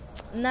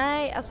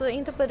nej, alltså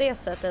inte på det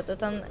sättet,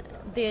 utan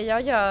det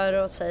jag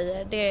gör och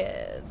säger,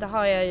 det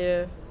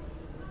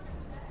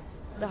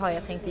har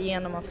jag tänkt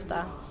igenom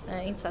ofta.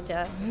 Inte så att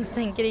jag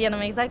tänker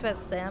igenom exakt vad jag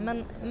ska säga,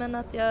 men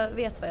att jag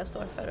vet vad jag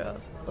står för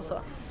och så.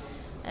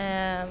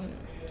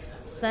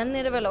 Sen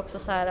är det väl också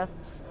så här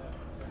att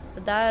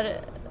det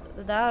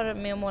där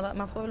med att måla,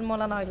 man får väl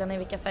måla naglarna i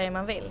vilka färger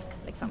man vill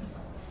liksom.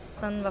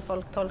 Sen vad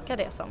folk tolkar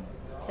det som,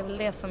 det är väl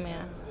det som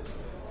är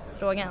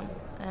frågan.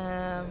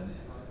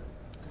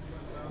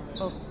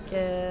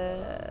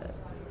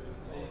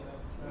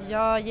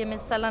 Jag ger mig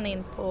sällan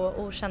in på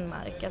okänd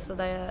mark, alltså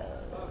där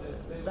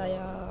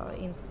jag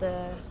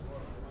inte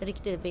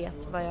riktigt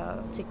vet vad jag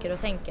tycker och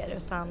tänker,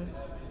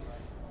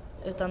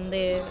 utan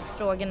det är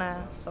frågorna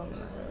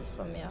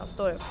som jag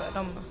står upp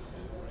för,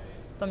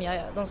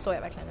 de står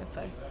jag verkligen upp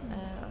för.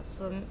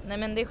 Så, nej,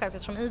 men det är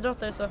självklart, som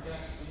idrottare så,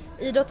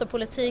 idrott och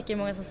politik är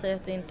många som säger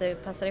att det inte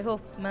passar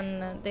ihop,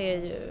 men det är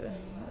ju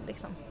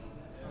liksom,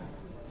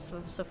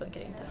 så funkar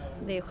det inte.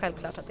 Det är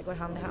självklart att det går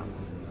hand i hand.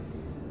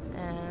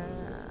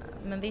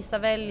 Men vissa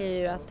väljer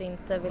ju att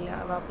inte vilja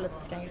vara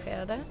politiskt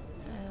engagerade,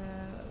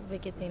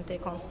 vilket inte är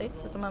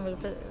konstigt, utan man vill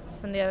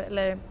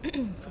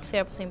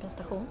fokusera på sin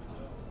prestation.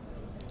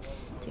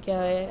 Tycker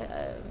jag är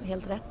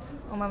helt rätt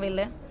om man vill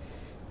det.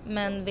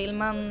 Men vill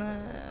man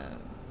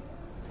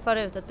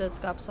föra ut ett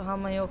budskap så har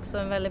man ju också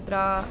en väldigt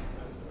bra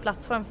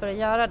plattform för att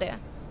göra det.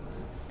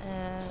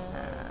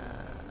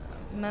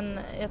 Men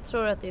jag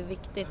tror att det är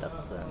viktigt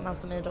att man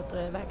som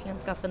idrottare verkligen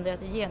ska ha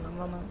funderat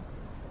igenom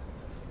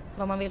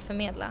vad man vill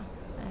förmedla.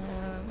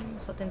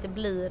 Så att det inte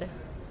blir,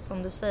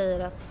 som du säger,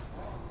 att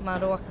man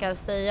råkar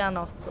säga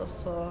något och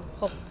så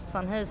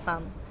hoppsan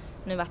hejsan,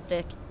 nu vart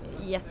det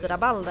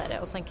jätterabalder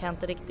och sen kan jag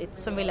inte riktigt,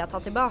 så vill jag ta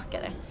tillbaka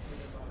det.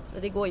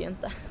 Det går ju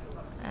inte.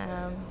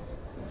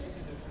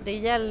 Så det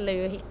gäller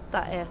ju att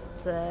hitta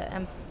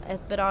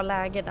ett bra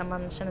läge där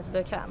man känner sig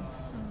bekväm.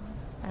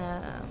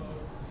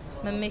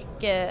 Men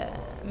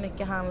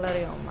mycket handlar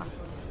ju om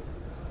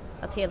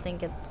att helt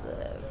enkelt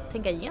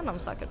tänka igenom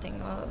saker och ting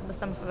och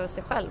bestämma för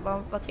sig själv.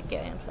 Vad tycker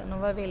jag egentligen och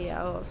vad vill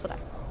jag och sådär.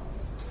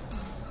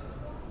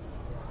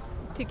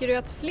 Tycker du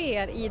att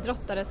fler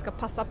idrottare ska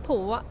passa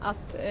på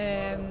att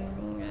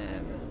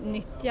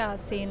nyttja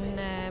sin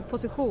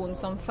position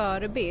som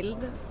förebild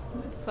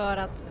för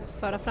att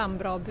föra fram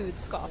bra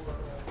budskap?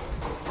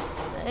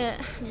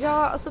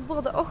 Ja, alltså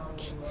både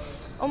och.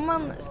 Om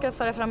man ska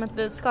föra fram ett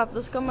budskap,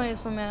 då ska man ju,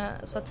 som jag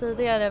sa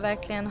tidigare,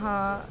 verkligen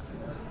ha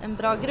en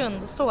bra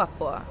grund att stå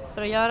på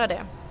för att göra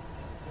det.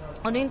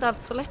 Och det är inte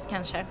alltid så lätt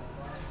kanske.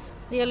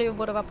 det gäller ju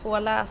både att vara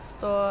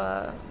påläst och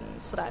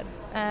sådär.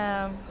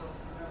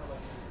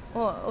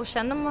 Och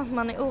känner man att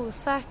man är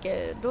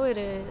osäker,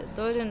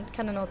 då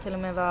kan det nog till och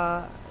med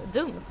vara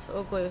dumt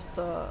att gå ut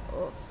och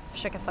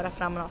försöka föra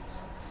fram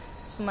något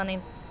som man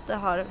inte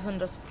har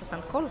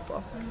 100% koll på.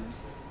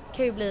 Det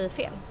kan ju bli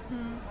fel.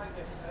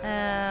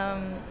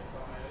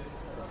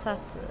 Så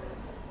att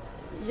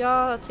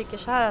jag tycker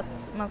så här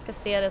att man ska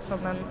se det som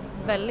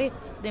det är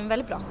en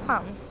väldigt bra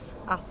chans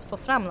att få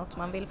fram något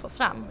man vill få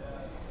fram.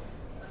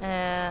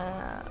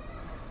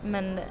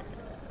 Men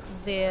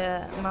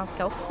man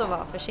ska också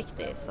vara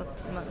försiktig så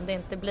att det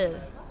inte blir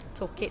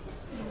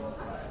tokigt.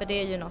 För det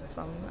är ju något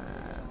som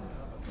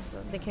alltså,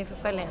 det kan ju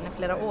förfölja en i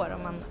flera år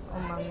om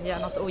man gör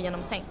något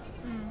ogenomtänkt.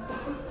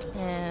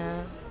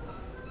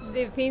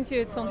 Det finns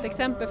ju ett sånt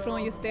exempel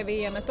från just det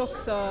VM:et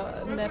också.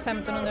 Den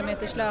 1500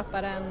 meters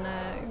löparen,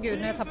 gud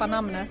nu har jag tappat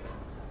namnet.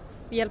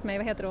 Hjälp mig,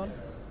 vad heter hon?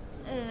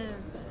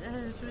 Jag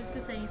tror du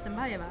skulle säga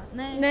Isenbajeva.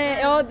 Nej,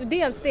 ja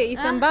dels det.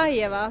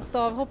 Isenbajeva,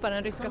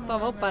 ryska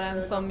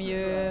stavhopparen som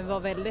ju var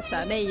väldigt så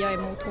här, nej jag är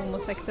emot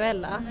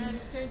homosexuella.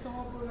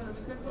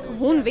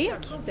 Hon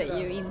vek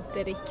sig ju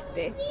inte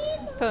riktigt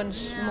förrän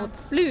mot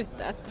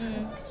slutet.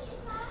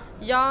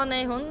 Ja,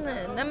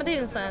 men det är ju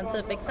en sån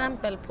typ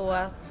exempel på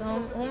att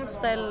hon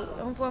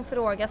får en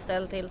fråga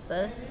ställd till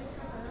sig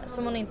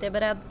som hon inte är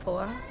beredd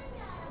på.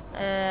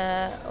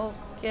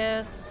 Och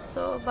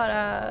så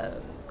bara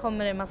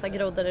kommer det en massa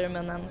grodor ur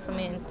munnen som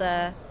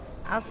inte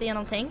alls är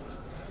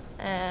genomtänkt.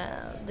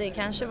 Det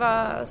kanske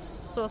var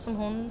så som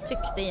hon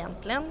tyckte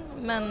egentligen,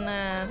 men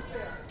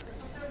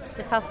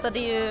det passade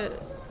ju,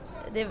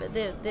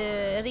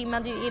 det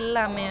rimmade ju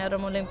illa med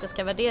de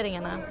olympiska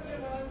värderingarna.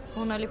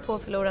 Hon höll ju på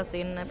att förlora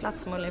sin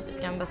plats som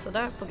olympisk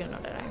ambassadör på grund av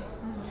det där.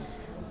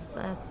 Så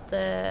att,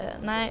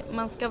 nej,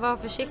 man ska vara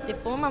försiktig.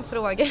 Får man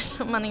frågor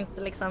som man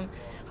inte liksom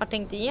har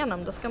tänkt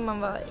igenom, då ska man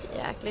vara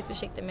jäkligt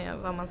försiktig med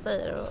vad man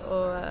säger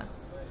och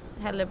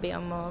hellre be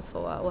om att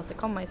få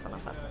återkomma i sådana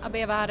fall.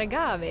 Abeba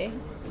Aregawi,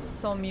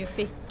 som ju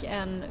fick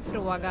en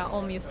fråga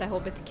om just det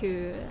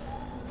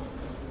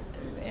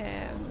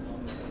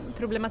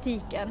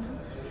HBTQ-problematiken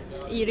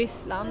i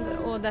Ryssland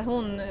och där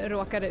hon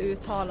råkade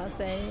uttala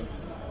sig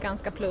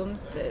ganska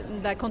plumpt,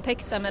 där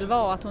kontexten väl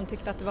var att hon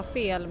tyckte att det var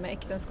fel med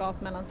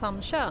äktenskap mellan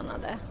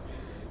samkönade.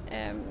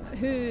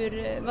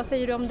 Vad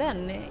säger du om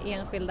den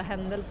enskilda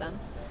händelsen?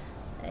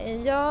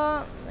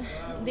 Ja,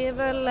 det är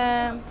väl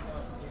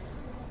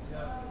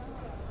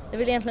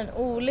egentligen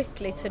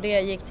olyckligt hur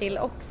det gick till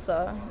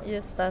också.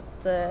 Just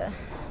att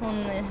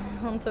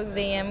hon tog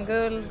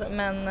VM-guld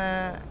men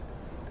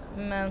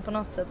på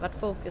något sätt vart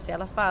fokus i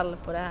alla fall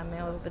på det här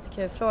med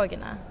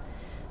HBTQ-frågorna.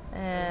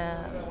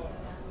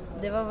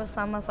 Det var väl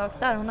samma sak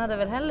där. Hon hade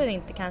väl heller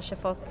inte kanske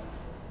fått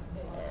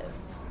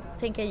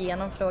tänka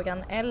igenom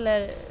frågan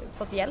eller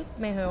fått hjälp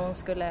med hur hon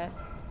skulle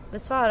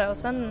besvara. Och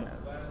sen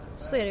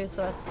så är det ju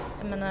så att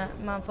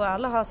man får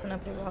alla ha sina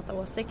privata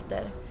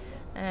åsikter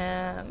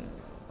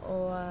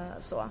och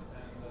så.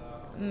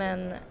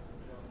 Men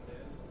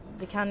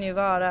det kan ju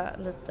vara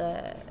lite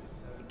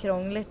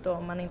krångligt då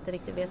om man inte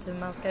riktigt vet hur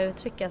man ska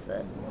uttrycka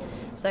sig.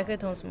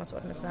 Särskilt hon som har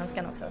svårt med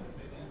svenskan också.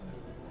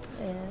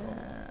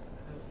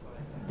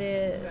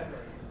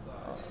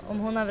 Om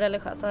hon av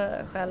religiösa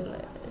skäl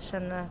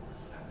känner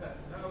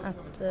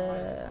att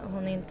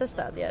hon inte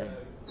stödjer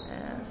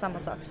samma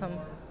sak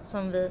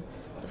som vi,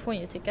 då får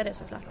hon ju tycka det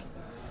såklart.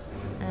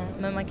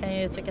 Men man kan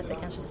ju uttrycka sig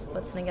kanske på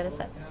ett snyggare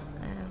sätt.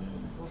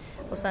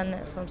 Och sen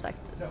som sagt,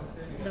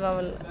 det var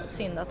väl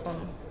synd att hon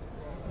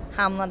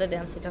hamnade i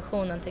den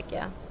situationen tycker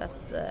jag. För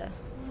att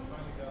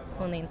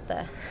hon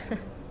inte...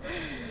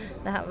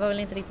 det här var väl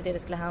inte riktigt det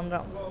skulle handla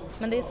om.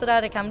 Men det är så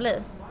där det kan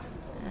bli.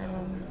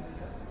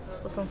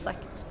 Så som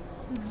sagt,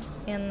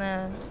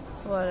 en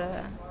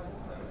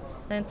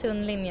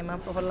tunn linje man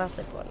får hålla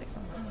sig på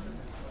liksom.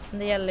 Men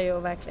det gäller ju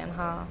att verkligen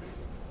ha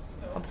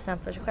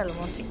bestämt för sig själv vad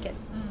man tycker.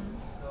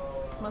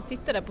 Man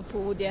sitter där på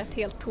podiet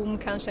helt tom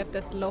kanske efter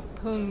ett lopp,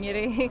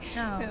 hungrig.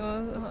 Ja.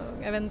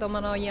 Jag vet inte om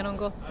man har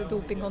genomgått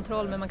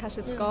dopingkontroll, men man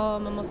kanske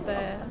man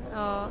måste,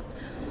 ja.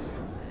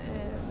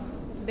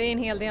 Det är en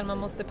hel del man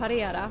måste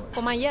parera.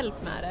 Får man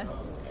hjälp med det?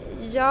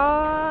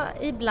 Ja,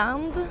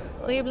 ibland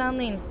och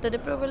ibland inte.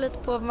 Det beror väl lite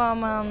på vad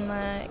man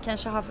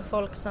kanske har för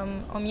folk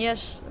som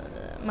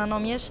man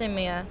omger sig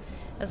med.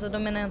 Alltså då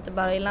menar jag inte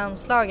bara i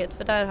landslaget,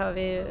 för där är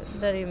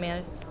det ju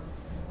mer,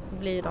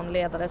 blir de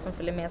ledare som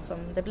följer med som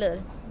det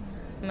blir.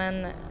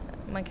 Men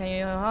man kan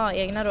ju ha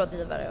egna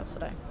rådgivare och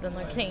sådär runt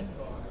omkring.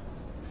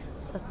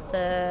 Så att,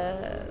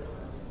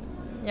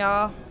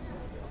 ja,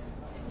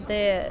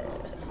 det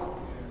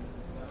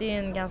är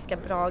en ganska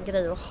bra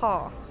grej att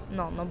ha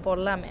någon att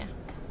bolla med.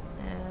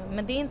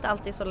 Men det är inte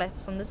alltid så lätt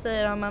som du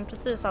säger. Har man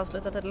precis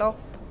avslutat ett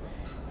lopp,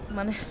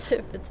 man är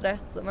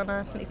supertrött och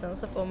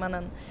så får man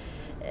en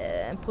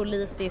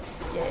politisk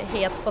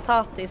het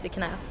potatis i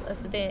knät.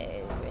 Alltså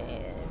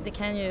det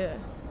kan ju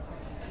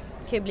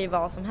bli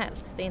vad som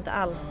helst. Det är inte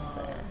alls...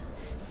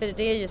 För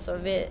det är ju så,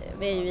 vi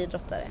är ju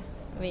idrottare.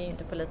 Vi är ju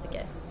inte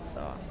politiker. Så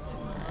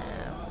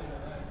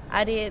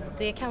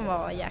det kan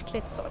vara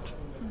jäkligt svårt.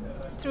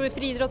 Tror du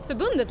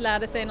Friidrottsförbundet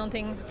lärde sig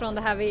någonting från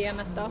det här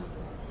VMet då?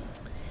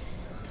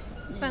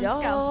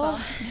 Svenska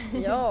alltså?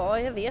 Ja,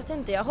 jag vet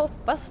inte. Jag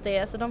hoppas det.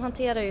 Alltså, de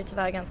hanterar ju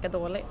tyvärr ganska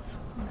dåligt,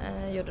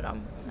 gjorde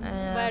de.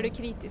 Vad är du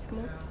kritisk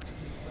mot?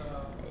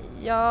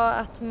 Ja,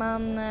 att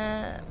man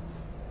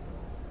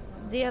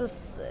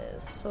dels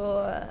så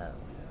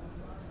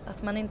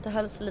att man inte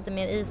höll sig lite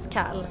mer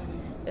iskall,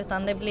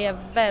 utan det blev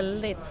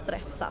väldigt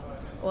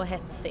stressat och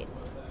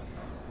hetsigt.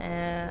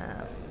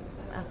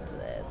 Att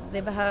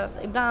det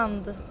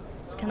ibland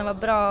så kan det vara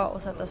bra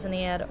att sätta sig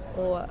ner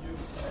och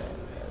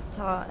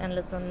ta en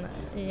liten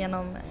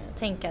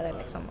genomtänkare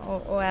liksom,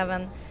 och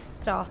även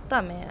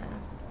prata med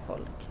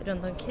folk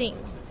runt omkring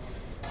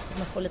så att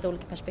man får lite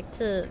olika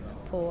perspektiv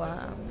på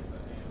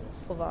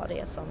vad det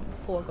är som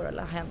pågår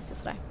eller har hänt och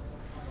sådär.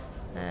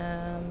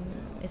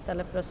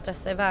 Istället för att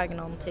stressa iväg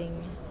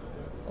någonting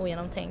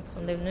ogenomtänkt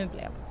som det nu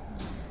blev.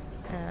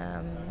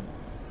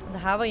 Det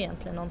här var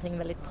egentligen någonting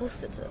väldigt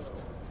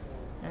positivt.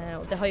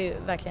 Och det har ju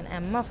verkligen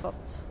Emma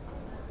fått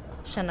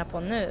känna på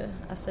nu.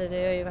 Alltså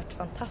det har ju varit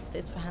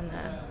fantastiskt för henne.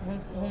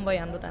 Hon var ju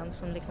ändå den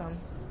som liksom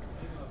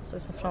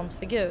såg som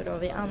frontfigur,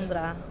 och vi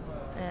andra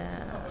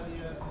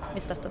vi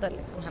stöttade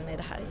liksom henne i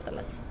det här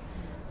istället.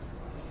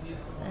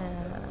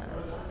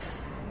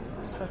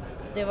 Så att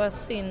det var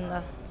synd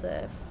att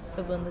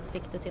förbundet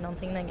fick det till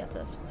någonting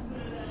negativt.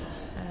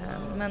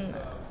 Men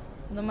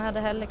de hade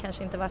heller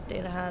kanske inte varit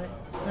i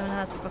den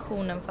här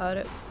situationen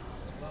förut.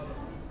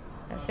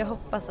 Så jag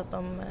hoppas att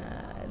de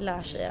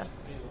lär sig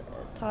att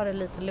ta det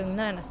lite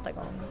lugnare nästa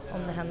gång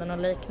om det händer något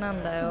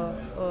liknande,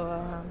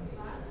 och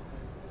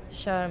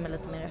kör med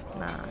lite mer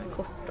öppna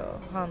kort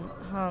och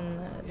ha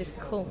en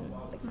diskussion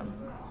liksom.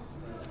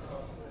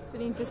 För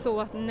det är inte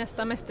så att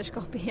nästa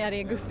mästerskap här i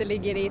augusti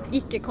ligger i ett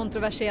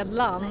icke-kontroversiellt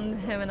land.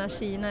 Jag menar,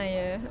 Kina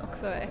är ju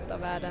också ett av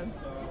världens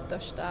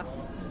största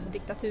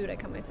diktaturer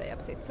kan man ju säga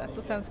på sitt sätt.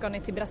 Och sen ska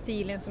ni till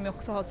Brasilien som ju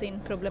också har sin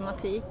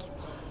problematik.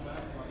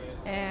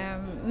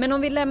 Men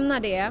om vi lämnar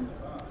det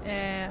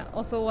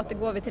och så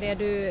återgår vi till det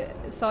du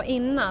sa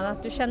innan,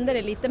 att du kände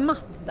dig lite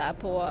matt där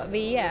på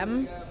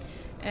VM.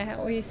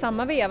 Och i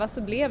samma veva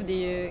så blev du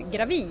ju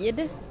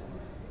gravid.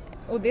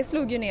 Och det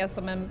slog ju ner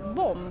som en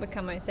bomb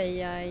kan man ju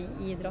säga i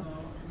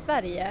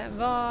idrotts-Sverige.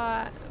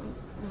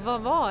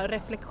 Vad var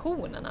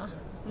reflektionerna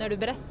när du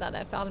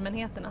berättade för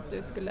allmänheten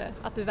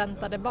att du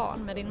väntade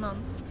barn med din man?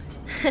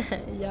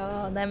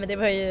 Ja, nej men det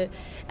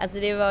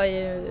var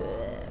ju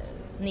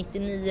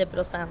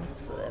 99%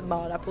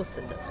 bara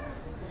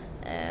positivt.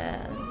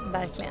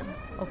 Verkligen.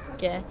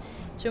 Och jag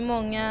tror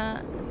många,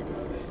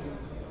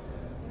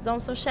 de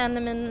som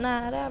känner mig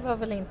nära var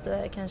väl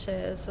inte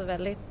kanske så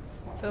väldigt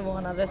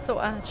förvånade så,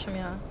 eftersom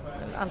jag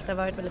alltid har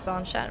varit väldigt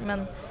barnkär.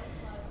 Men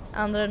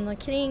andra runt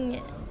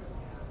omkring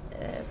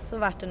så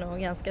var det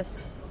nog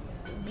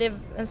blev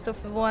en stor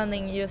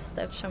förvåning, just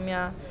eftersom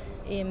jag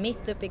är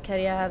mitt uppe i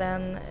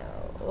karriären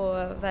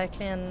och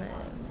verkligen,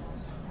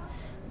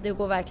 det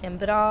går verkligen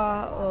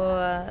bra,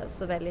 och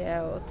så väljer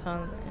jag att ta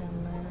en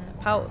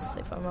paus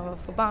i form av att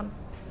få barn.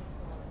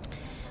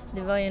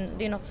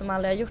 Det är något som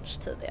aldrig har gjorts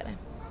tidigare.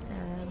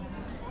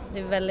 Det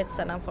är väldigt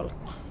sällan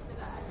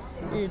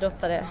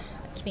idrottare,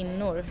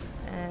 kvinnor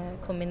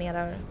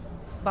kombinerar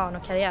barn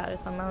och karriär,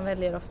 utan man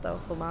väljer ofta att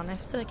få barn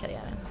efter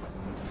karriären.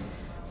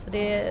 Så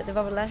det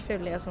var väl därför det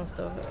blev som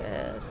stor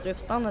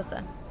uppståndelse.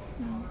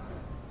 Mm.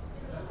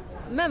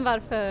 Men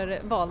varför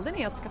valde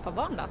ni att skaffa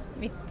barn då,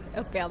 mitt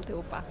uppe i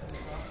alltihopa?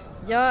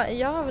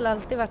 Jag har väl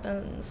alltid varit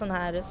en sån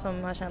här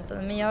som har känt att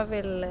men jag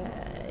vill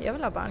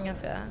ha barn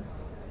ganska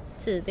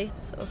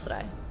tidigt och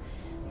sådär.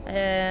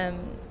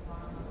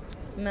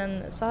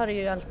 Men så har det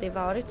ju alltid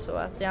varit så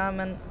att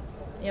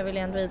jag vill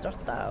ändå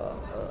idrotta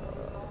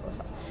och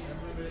så.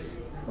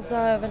 Och så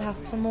har jag väl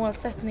haft som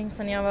målsättning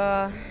sedan jag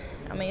var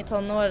i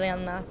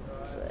tonåren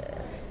att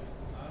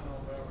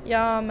det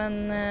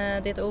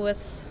är ett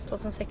OS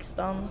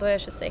 2016, då är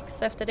jag 26,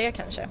 så efter det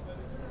kanske.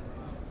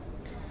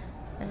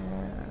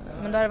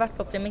 Men då har det varit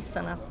på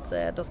premissen att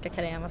då ska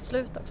karriären vara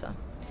slut också.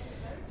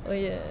 Och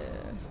ju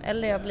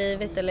äldre jag har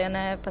blivit, eller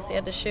när jag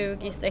passerade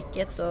 20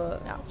 strecket och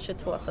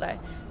 22 sådär,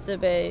 så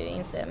började jag ju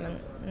inse,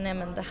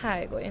 men det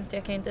här går ju inte.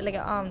 Jag kan ju inte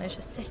lägga av när jag är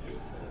 26.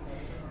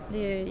 Det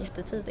är ju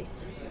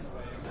jättetidigt.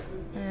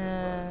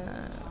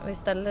 Och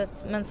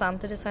istället, men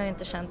samtidigt så har jag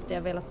inte känt att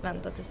jag velat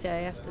vänta tills jag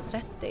är efter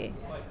 30,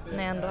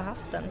 när jag ändå har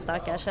haft den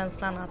starka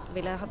känslan att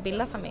vilja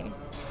bilda familj.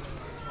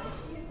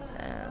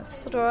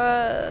 Så då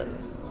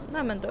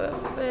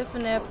började jag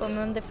fundera på,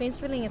 men det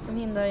finns väl inget som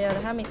hindrar att göra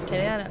det här mitt i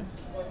karriären.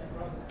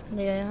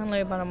 Det handlar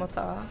ju bara om att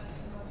ta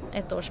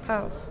ett års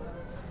paus.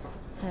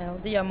 Och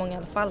det gör många i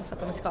alla fall för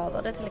att de är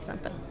skadade till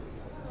exempel.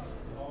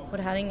 Och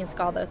det här är ingen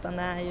skada, utan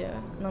det är ju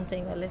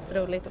någonting väldigt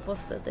roligt och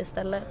positivt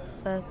istället.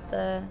 Så att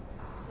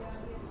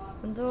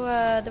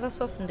det var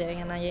så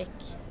funderingarna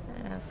gick.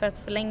 För att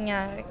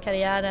förlänga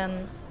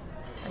karriären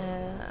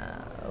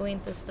och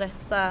inte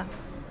stressa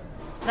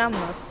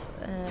framåt,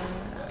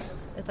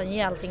 utan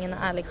ge allting en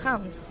ärlig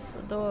chans.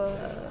 Då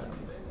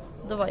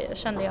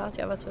kände jag att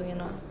jag var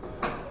tvungen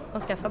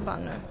att skaffa barn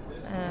nu.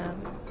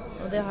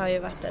 Och det har ju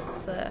varit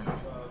ett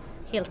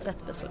helt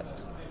rätt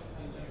beslut.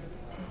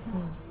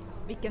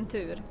 Vilken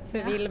tur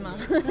för Vilma.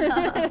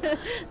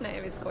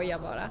 Nej, vi skojar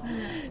bara.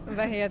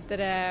 Vad heter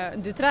det?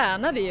 Du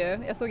tränade ju.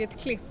 Jag såg ett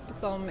klipp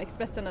som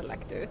Expressen hade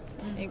lagt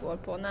ut igår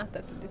på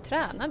nätet. Du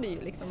tränade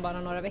ju liksom bara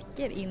några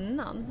veckor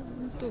innan.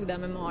 Du stod där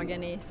med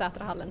magen i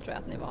Sätrahallen, tror jag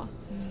att ni var.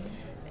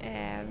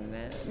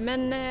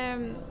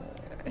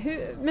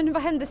 Men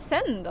vad hände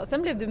sen då?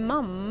 Sen blev du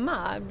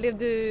mamma. Blev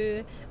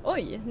du,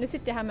 oj, nu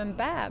sitter jag här med en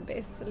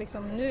bebis.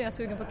 Liksom, nu är jag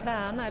sugen på att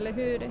träna. Eller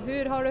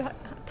hur har du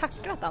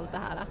tacklat allt det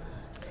här?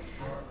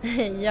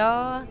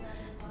 Ja,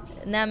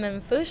 nej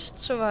men först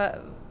så var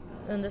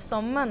under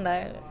sommaren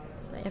där,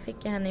 jag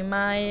fick henne i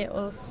maj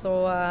och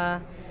så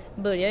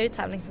började ju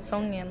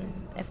tävlingssäsongen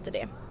efter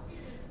det.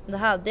 Då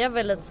hade jag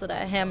väl lite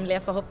sådär hemliga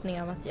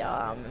förhoppningar om att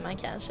man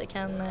kanske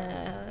kan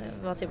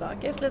vara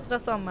tillbaka i slutet av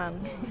sommaren.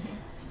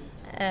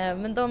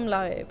 Men de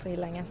la jag ju på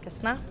hyllan ganska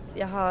snabbt.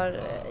 Jag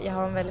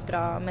har en väldigt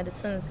bra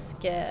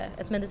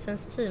ett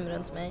medicinskt team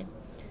runt mig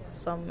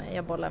som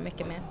jag bollar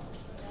mycket med.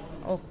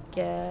 Och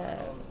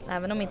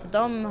även om inte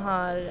de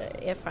har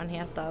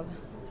erfarenhet av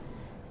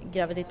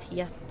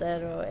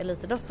graviditeter och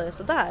elitidrottare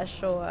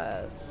så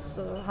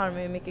har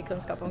de ju mycket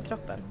kunskap om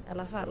kroppen i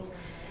alla fall.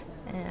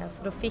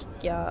 Så då fick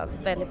jag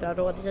väldigt bra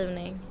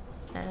rådgivning,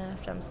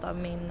 främst av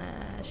min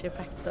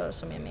kiropraktor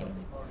som är min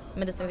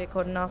medicinska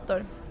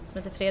koordinator,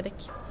 som heter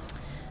Fredrik.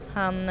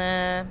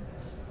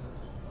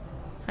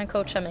 Han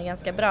coachade mig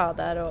ganska bra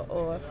där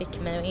och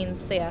fick mig att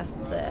inse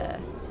att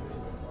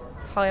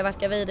har jag varit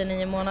gravid i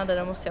 9 månader,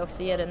 då måste jag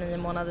också ge det 9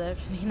 månader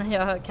innan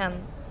jag kan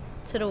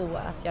tro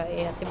att jag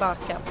är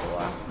tillbaka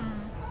på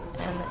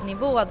en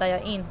nivå där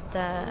jag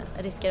inte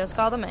riskerar att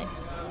skada mig.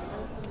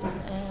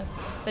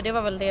 För det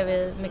var väl det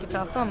vi mycket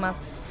pratade om, att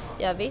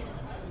ja,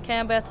 visst kan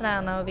jag börja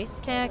träna och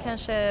visst kan jag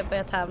kanske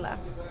börja tävla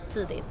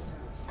tidigt.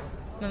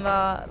 Men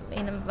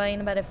vad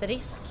innebär det för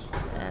risk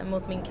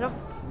mot min kropp?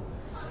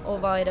 Och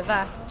vad är det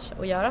värt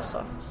att göra så?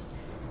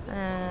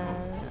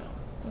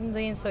 Då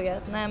insåg jag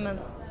att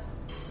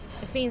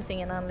det finns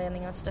ingen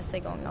anledning att stressa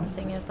igång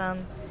någonting,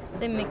 utan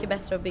det är mycket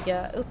bättre att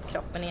bygga upp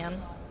kroppen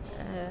igen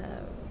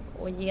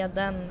och ge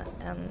den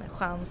en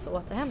chans att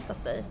återhämta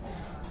sig.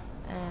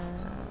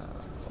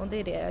 Och det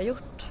är det jag har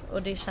gjort.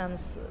 Och det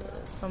känns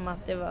som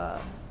att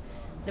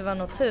det var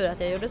nog tur att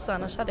jag gjorde så,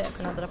 annars hade jag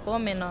kunnat dra på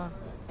mig något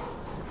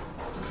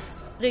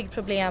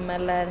ryggproblem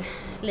eller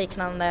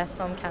liknande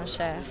som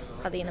kanske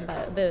hade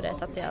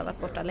inneburit att jag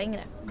varit borta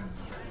längre.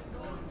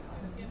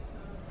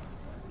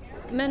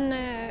 Men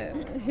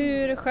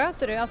hur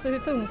sköter du? Alltså hur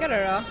funkar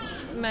det då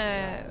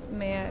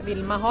med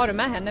Vilma? Har du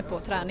med henne på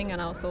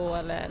träningarna och så,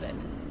 eller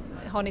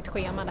har ni ett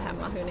schema där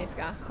hemma hur ni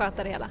ska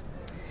sköta det hela?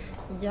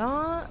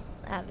 Ja,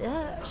 vi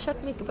har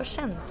kört mycket på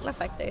känsla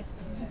faktiskt.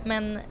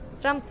 Men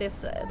fram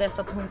tills dess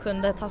att hon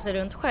kunde ta sig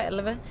runt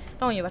själv, då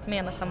har hon ju varit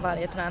med nästan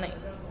varje träning.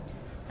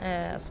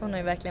 Så hon har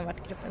ju verkligen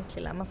varit gruppens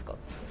lilla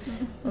maskott.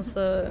 Och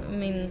så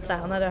min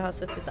tränare har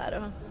suttit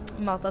där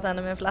och matat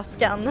henne med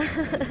flaskan.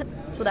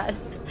 Sådär.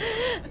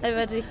 Det har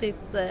varit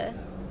riktigt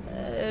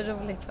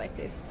roligt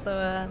faktiskt.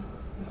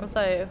 Och så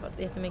har jag ju fått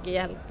jättemycket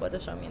hjälp både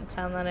från min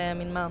tränare,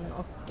 min man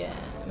och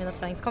mina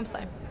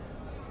träningskompisar.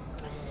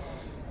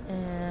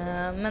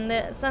 Men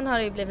sen har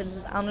det ju blivit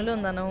lite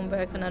annorlunda när hon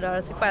börjar kunna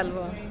röra sig själv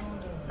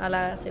och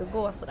lära sig att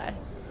gå sådär.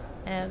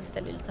 Det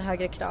ställer ju lite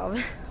högre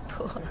krav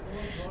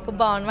på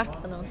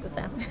barnvakten, om man ska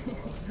säga.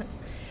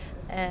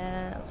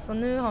 Så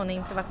nu har hon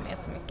inte varit med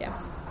så mycket.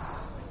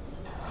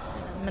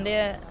 Men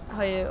det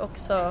har ju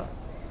också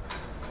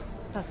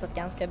passat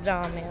ganska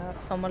bra med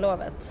att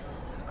sommarlovet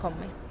har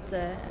kommit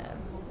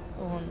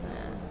och hon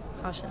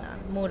har sina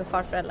mor- och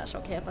farföräldrar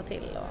som kan hjälpa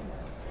till.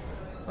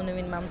 Och nu är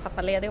min man och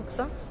pappa ledig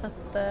också. Så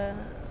att,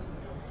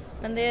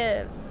 men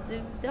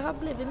det har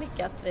blivit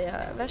mycket att vi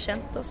har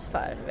känt oss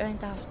för. Vi har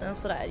inte haft en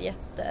sådär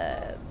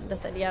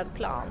jättedetaljerad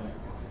plan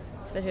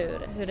för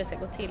hur det ska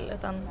gå till,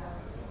 utan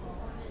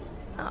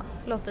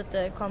låtit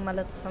det komma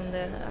lite som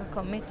det har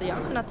kommit, och jag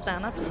har kunnat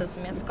träna precis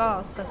som jag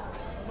ska, så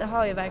det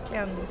har ju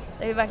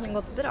verkligen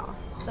gått bra,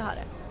 det har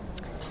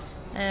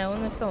det. Och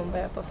nu ska hon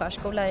börja på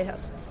förskola i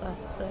höst, så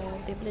att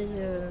det blir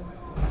ju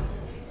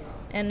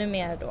ännu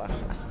mer då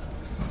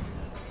att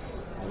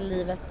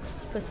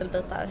livets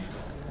pusselbitar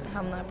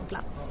hamnar på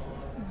plats.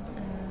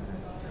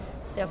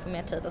 Så jag får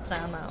mer tid att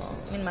träna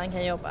och min man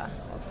kan jobba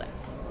och sådär.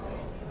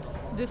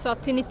 Du sa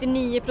att till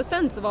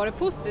 99% så var det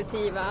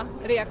positiva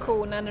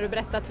reaktioner när du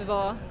berättade att du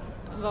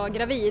var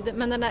gravid.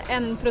 Men den där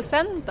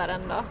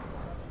 1%aren då?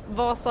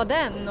 Vad sa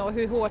den och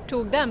hur hårt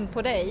tog den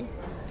på dig?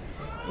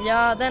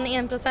 Ja, den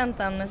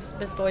 1%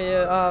 består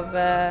ju av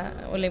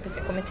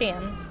Olympiska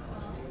kommittén.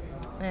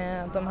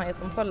 De har ju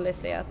som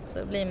policy att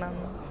blir man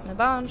med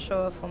barn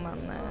så får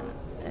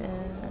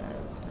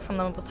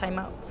hamnar man på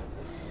timeout.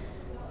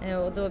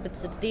 Och då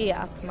betyder det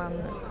att man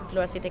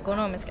förlorar sitt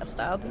ekonomiska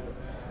stöd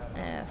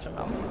från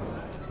dem.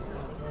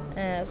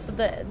 Så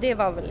det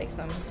var väl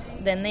liksom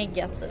det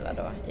negativa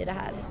då i det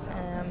här.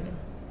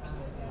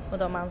 Och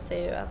de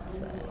anser ju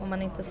att om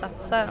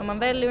man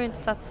väljer att inte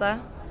satsa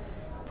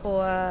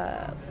på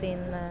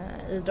sin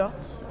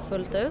idrott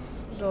fullt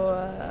ut,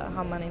 då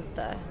har man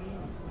inte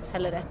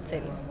heller rätt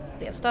till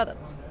det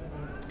stödet.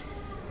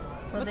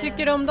 Vad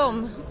tycker du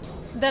om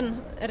den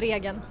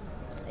regeln?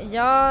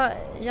 Ja,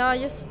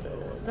 just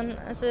den,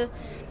 alltså,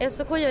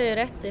 SOK gör ju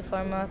rätt i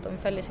form av att de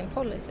följer sin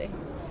policy.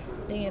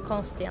 Det är inget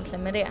konstigt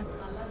egentligen med det.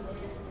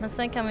 Men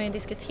sen kan man ju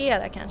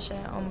diskutera kanske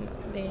om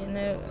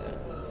nu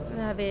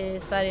är vi i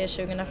Sverige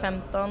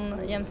 2015,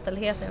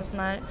 jämställdhet är en sån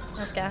här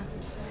ganska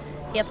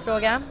het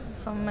fråga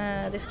som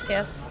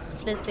diskuteras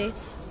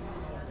flitigt.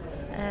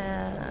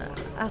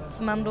 Att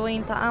man då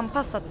inte har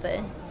anpassat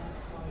sig.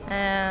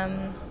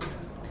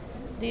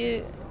 Det är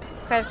ju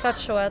självklart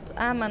så att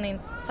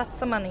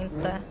satsar man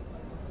inte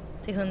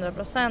till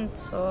 100%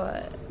 så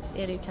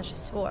är det ju kanske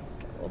svårt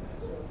att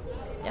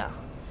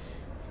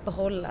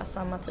behålla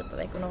samma typ av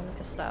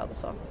ekonomiska stöd och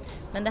så.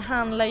 Men det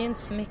handlar ju inte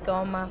så mycket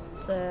om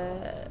att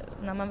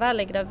när man väl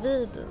är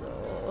gravid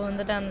och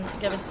under den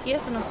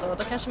graviditeten och så,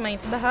 då kanske man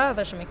inte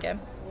behöver så mycket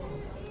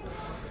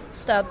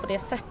stöd på det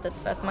sättet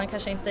för att man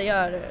kanske inte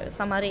gör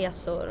samma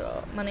resor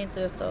och man är inte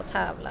ute och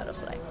tävlar och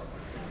sådär.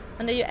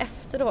 Men det är ju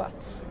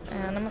efteråt,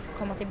 när man ska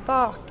komma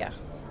tillbaka,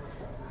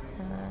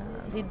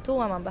 det är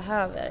då man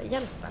behöver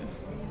hjälpen.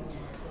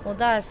 Och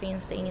där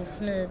finns det ingen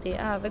smidig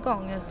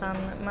övergång utan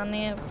man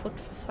är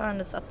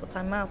fortfarande satt på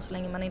timeout så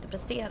länge man inte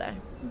presterar.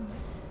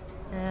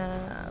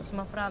 Så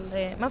man får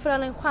aldrig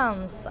en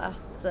chans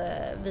att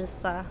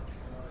visa,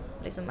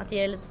 liksom, att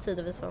ge lite tid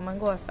och visa vad man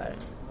går för.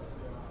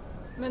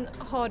 Men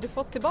har du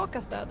fått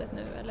tillbaka stödet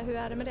nu eller hur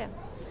är det med det?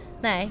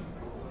 Nej,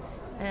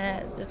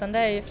 utan det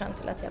är ju fram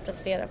till att jag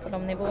presterar på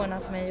de nivåerna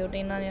som jag gjorde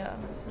innan jag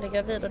blev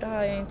gravid och det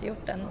har jag inte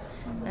gjort än.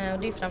 Och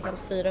det är framförallt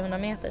 400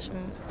 meter som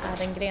är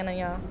den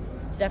grenen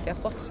därför jag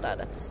har fått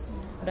stödet.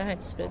 Och det har jag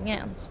inte sprungit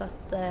än. Så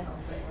att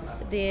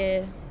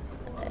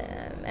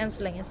än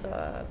så länge så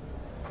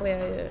får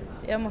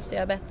jag måste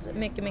göra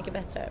mycket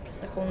bättre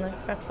prestationer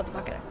för att få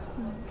tillbaka det.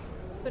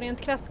 Så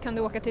rent krasst kan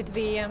du åka till ett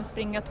VM,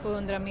 springa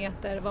 200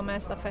 meter, vara med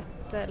i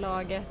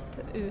stafettlaget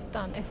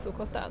utan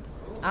SOK-stöd?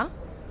 Ja.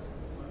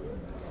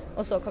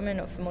 Och så kommer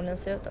det nog förmodligen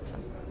se ut också.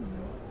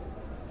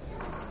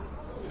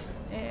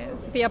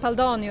 Sofia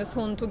Paldanius,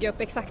 hon tog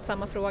upp exakt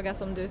samma fråga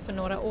som du för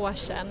några år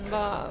sedan.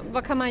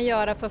 Vad kan man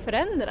göra för att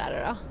förändra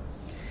det då?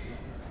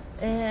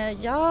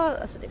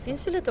 Alltså det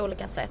finns ju lite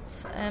olika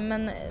sätt.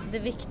 Men det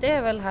viktiga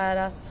är väl här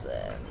att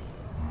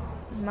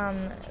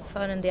man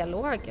för en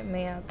dialog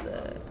med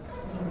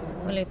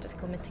Olympiska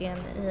kommittén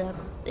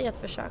i ett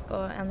försök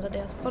att ändra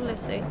deras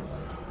policy.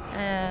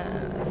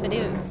 För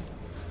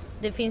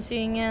det finns ju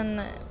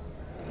ingen...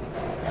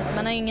 Alltså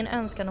man har ingen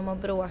önskan om att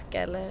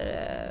bråka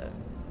eller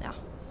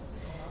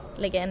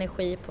lägga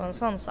energi på en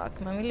sån sak.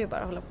 Man vill ju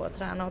bara hålla på att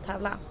träna och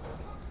tävla.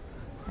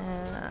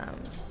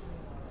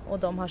 Och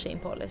de har sin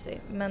policy.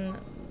 Men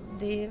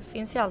det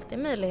finns ju alltid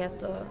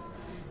möjlighet att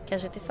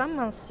kanske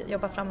tillsammans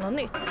jobba fram något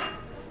nytt.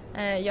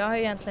 Jag har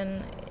ju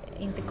egentligen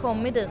inte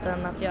kommit dit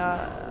än att jag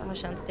har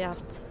känt att jag har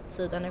haft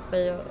tid och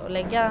energi att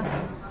lägga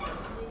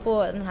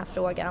på den här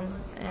frågan.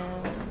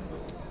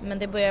 Men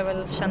det börjar jag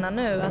väl känna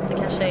nu att det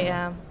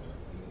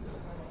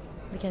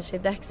kanske är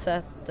dags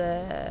att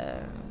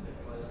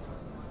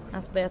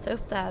börja ta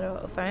upp det här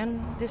och föra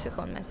en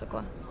diskussion med SOK.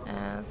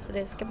 Så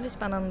det ska bli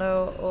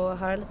spännande att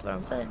höra lite vad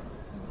de säger.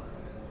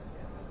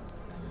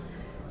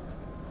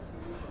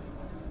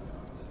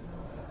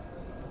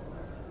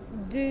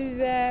 Du,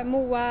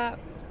 Moa,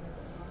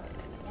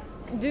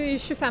 du är ju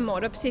 25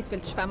 år, du har precis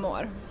fyllt 25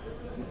 år.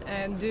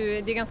 Det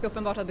är ganska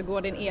uppenbart att du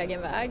går din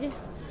egen väg.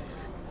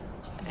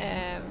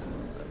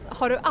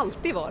 Har du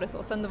alltid varit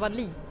så sedan du var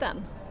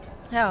liten?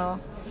 Ja.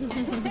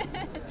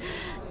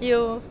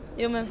 jo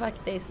men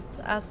faktiskt.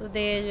 Alltså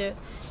det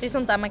är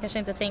sånt där man kanske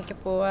inte tänker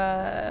på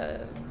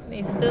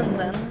i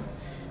stunden.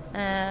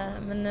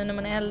 Men nu när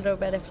man är äldre och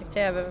börjar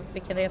reflektera över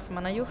vilken resa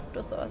man har gjort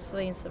och så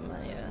inser man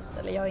ju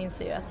eller jag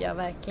inser ju att jag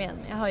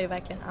har ju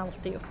verkligen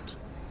alltid gjort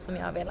som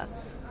jag har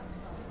velat.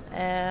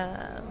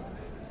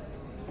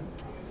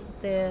 Så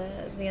det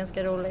är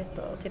ganska roligt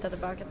att titta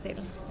tillbaka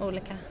till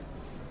olika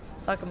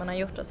saker man har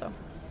gjort och så.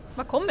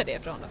 Var kommer det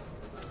ifrån då?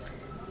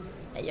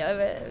 Jag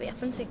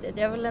vet inte riktigt.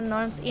 Jag är väl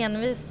enormt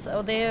envis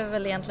och det är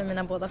väl egentligen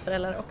mina båda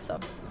föräldrar också.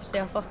 Så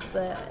jag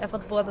har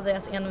fått båda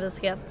deras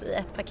envishet i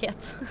ett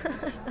paket.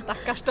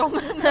 Stackars dem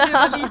när du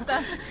var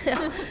liten.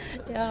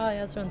 Ja,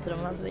 jag tror inte de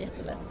hade det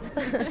jättelätt.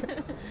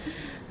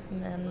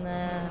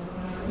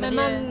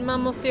 Men man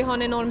måste ju ha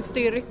en enorm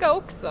styrka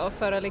också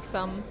för att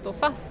liksom stå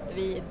fast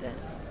vid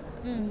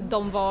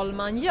de val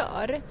man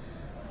gör.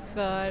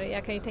 För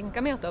jag kan ju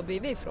tänka mig att du har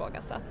blivit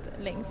ifrågasatt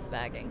längs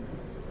vägen.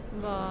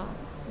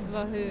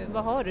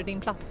 Vad har du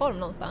din plattform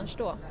någonstans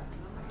då?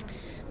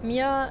 Men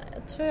jag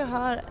tror jag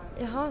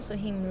har så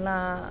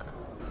himla...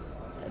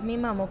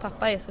 Min mamma och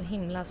pappa är så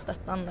himla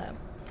stöttande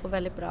på ett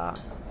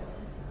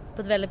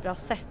väldigt bra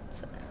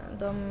sätt.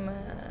 De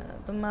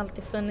har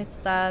alltid funnits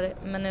där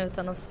men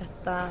utan att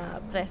sätta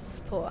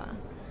press på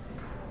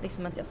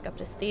liksom att jag ska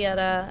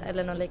prestera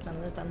eller något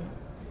liknande, utan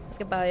jag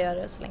ska bara göra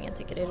det så länge jag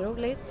tycker det är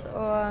roligt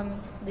och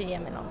det ger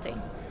mig någonting.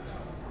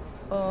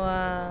 Och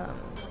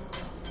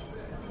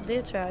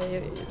det tror jag har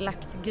ju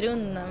lagt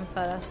grunden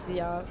för att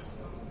jag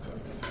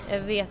jag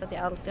vet att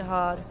jag alltid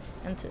har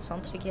en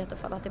sån trygghet att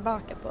falla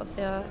tillbaka på.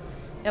 Så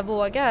jag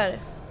vågar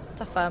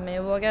ta för mig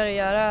och vågar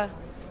göra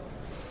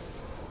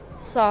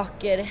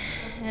saker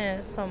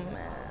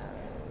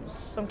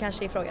som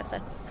kanske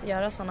ifrågasätts.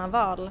 Göra sådana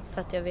val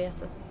för att jag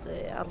vet att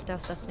jag alltid har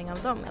stöttning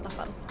av dem i alla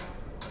fall.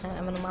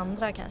 Även om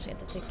andra kanske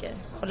inte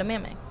håller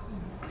med mig.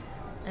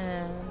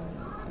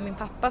 Min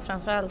pappa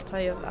framförallt har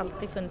ju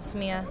alltid funnits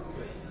med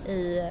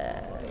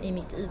i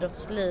mitt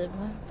idrottsliv.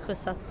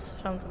 Skjutsat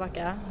fram och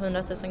tillbaka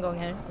 100 000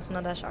 gånger och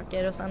sådana där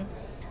saker. Och sen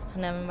har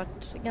han även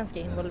varit ganska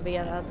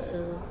involverad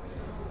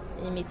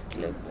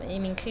i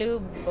min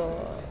klubb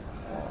och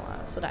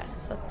sådär.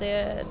 Så att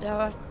det har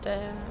varit...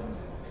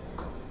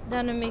 Det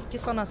är nu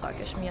mycket sådana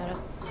saker som gör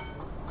att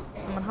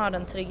när man har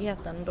den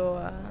tryggheten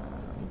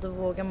då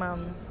vågar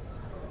man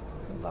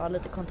vara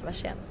lite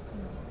kontroversiell.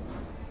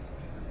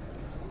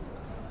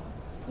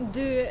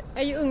 Du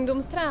är ju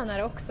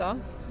ungdomstränare också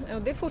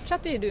och det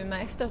fortsatte ju du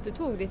med efter att du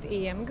tog ditt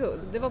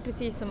EM-guld. Det var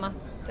precis som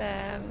att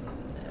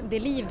det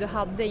liv du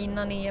hade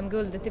innan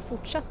EM-guldet det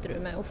fortsatte du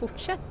med och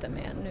fortsätter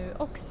med nu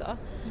också.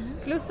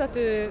 Plus att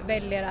du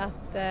väljer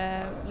att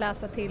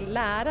läsa till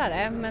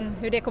lärare, men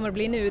hur det kommer att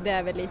bli nu det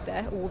är väl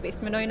lite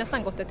ovisst. Men du har ju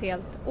nästan gått ett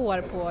helt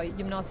år på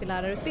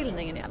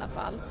gymnasielärarutbildningen i alla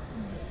fall.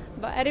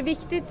 Är det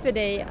viktigt för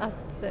dig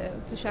att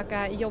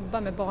försöka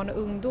jobba med barn och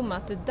ungdomar,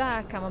 att du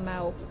där kan vara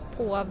med och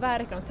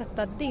påverka och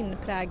sätta din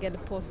prägel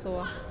på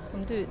så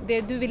som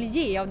det du vill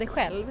ge av dig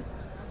själv?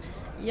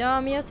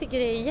 Ja, men jag tycker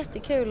det är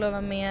jättekul att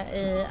vara med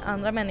i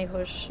andra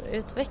människors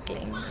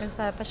utveckling.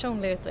 Så här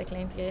personlig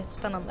utveckling tycker jag är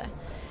jättespännande.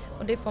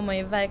 Och det får man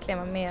ju verkligen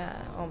vara med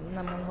om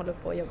när man håller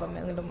på att jobba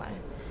med ungdomar.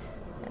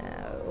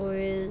 Och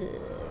i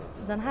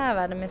den här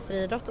världen med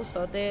friidrott och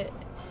så, det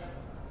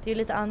är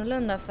lite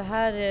annorlunda för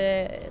här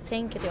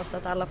tänker jag ofta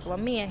att alla får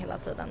vara med hela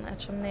tiden.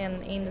 Eftersom det är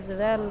en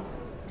individuell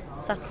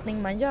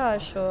satsning man gör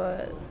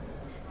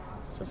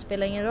så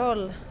spelar ingen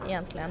roll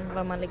egentligen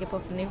vad man ligger på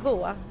för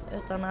nivå.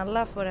 Utan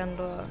alla får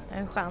ändå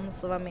en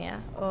chans att vara med.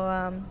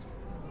 Och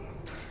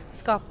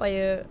skapar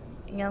ju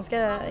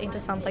ganska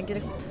intressanta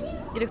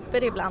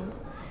grupper ibland.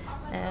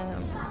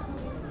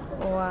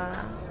 Och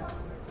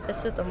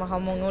dessutom att ha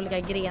många olika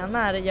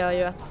grenar gör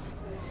ju att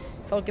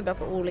folk är bra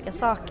på olika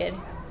saker.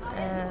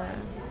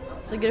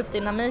 Så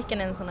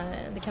gruppdynamiken är en sån här,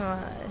 det kan vara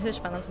hur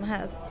spännande som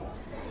helst.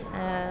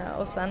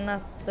 Och sen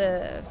att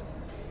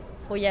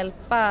få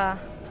hjälpa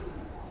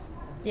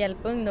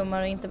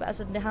ungdomar och inte,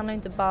 alltså det handlar ju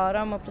inte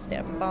bara om att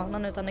prestera på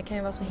banan utan det kan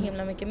ju vara så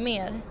himla mycket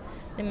mer.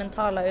 Det är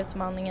mentala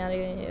utmaningar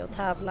i att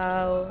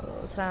tävla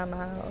och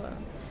träna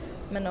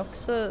men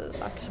också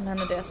saker som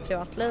händer i deras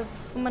privatliv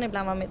får man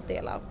ibland vara med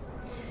del av.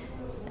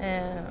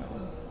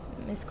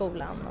 I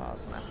skolan och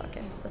sådana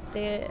saker. Så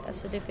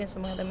att det finns så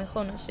många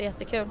dimensioner så det är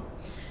jättekul.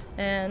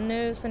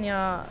 Nu sen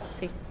jag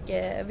fick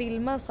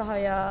Vilma så har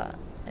jag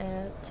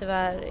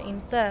tyvärr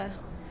inte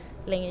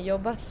längre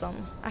jobbat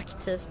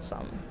aktivt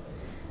som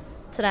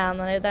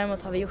tränare.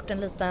 Däremot har vi gjort en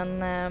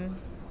liten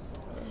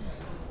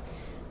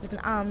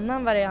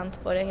annan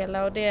variant på det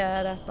hela och det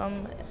är att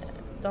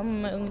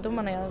de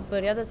ungdomarna jag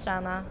började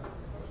träna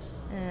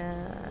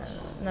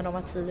när de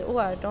var 10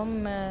 år,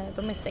 de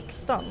är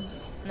 16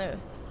 nu.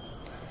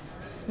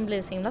 Som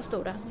blir så himla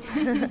stora.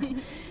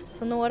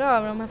 Så några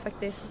av dem har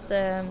faktiskt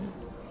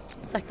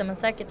sakta men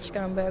säkert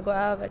ska de börja gå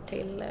över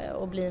till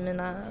att bli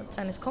mina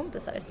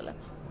träningskompisar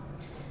istället.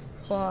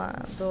 Och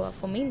då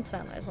få min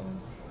tränare som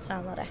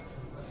tränare.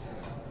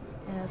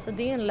 Så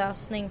det är en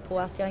lösning på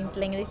att jag inte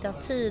längre riktigt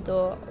har tid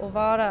att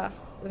vara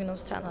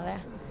ungdomstränare.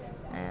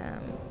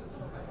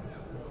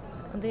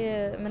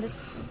 Men det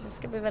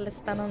ska bli väldigt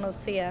spännande att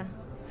se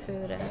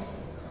hur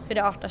det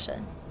artar sig.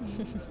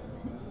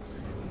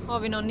 Har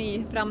vi någon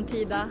ny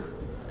framtida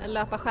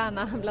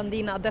löparstjärna bland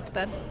dina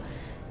adepter?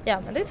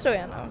 Ja, men det tror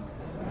jag nog.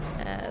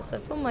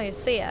 Sen får man ju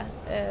se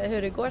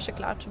hur det går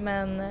såklart.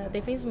 Men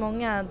det finns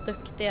många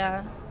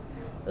duktiga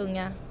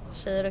unga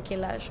tjejer och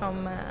killar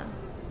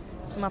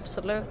som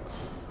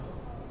absolut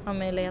har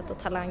möjlighet och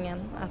talangen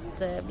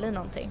att bli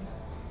någonting.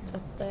 Så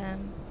att,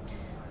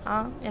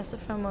 ja, jag ser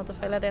fram emot att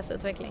följa deras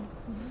utveckling.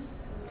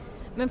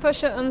 Men först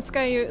så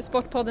önskar ju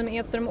Sportpodden med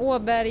Edström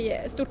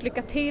Åberg stort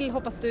lycka till.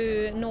 Hoppas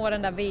du når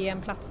den där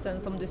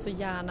VM-platsen som du så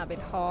gärna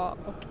vill ha.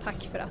 Och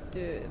tack för att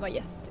du var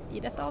gäst i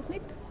detta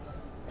avsnitt.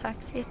 Tack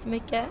så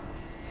jättemycket.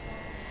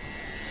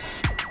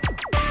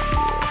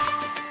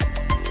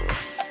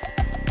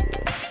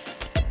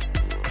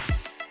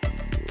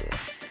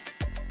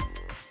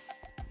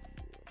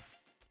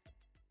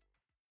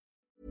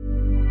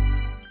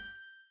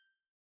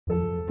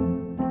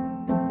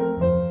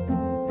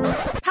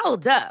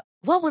 Hold up.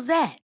 What was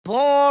that?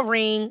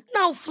 Boring.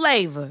 No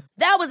flavor.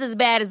 That was as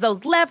bad as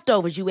those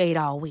leftovers you ate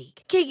all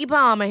week. Keke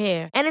Palmer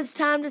here, and it's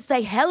time to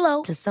say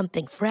hello to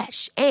something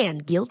fresh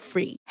and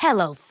guilt-free.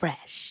 Hello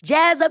Fresh.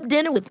 Jazz up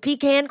dinner with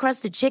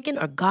pecan-crusted chicken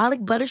or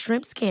garlic butter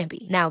shrimp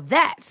scampi. Now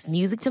that's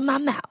music to my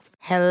mouth.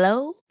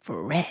 Hello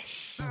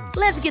Fresh.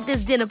 Let's get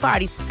this dinner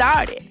party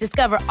started.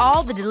 Discover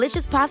all the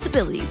delicious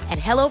possibilities at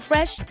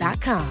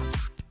hellofresh.com.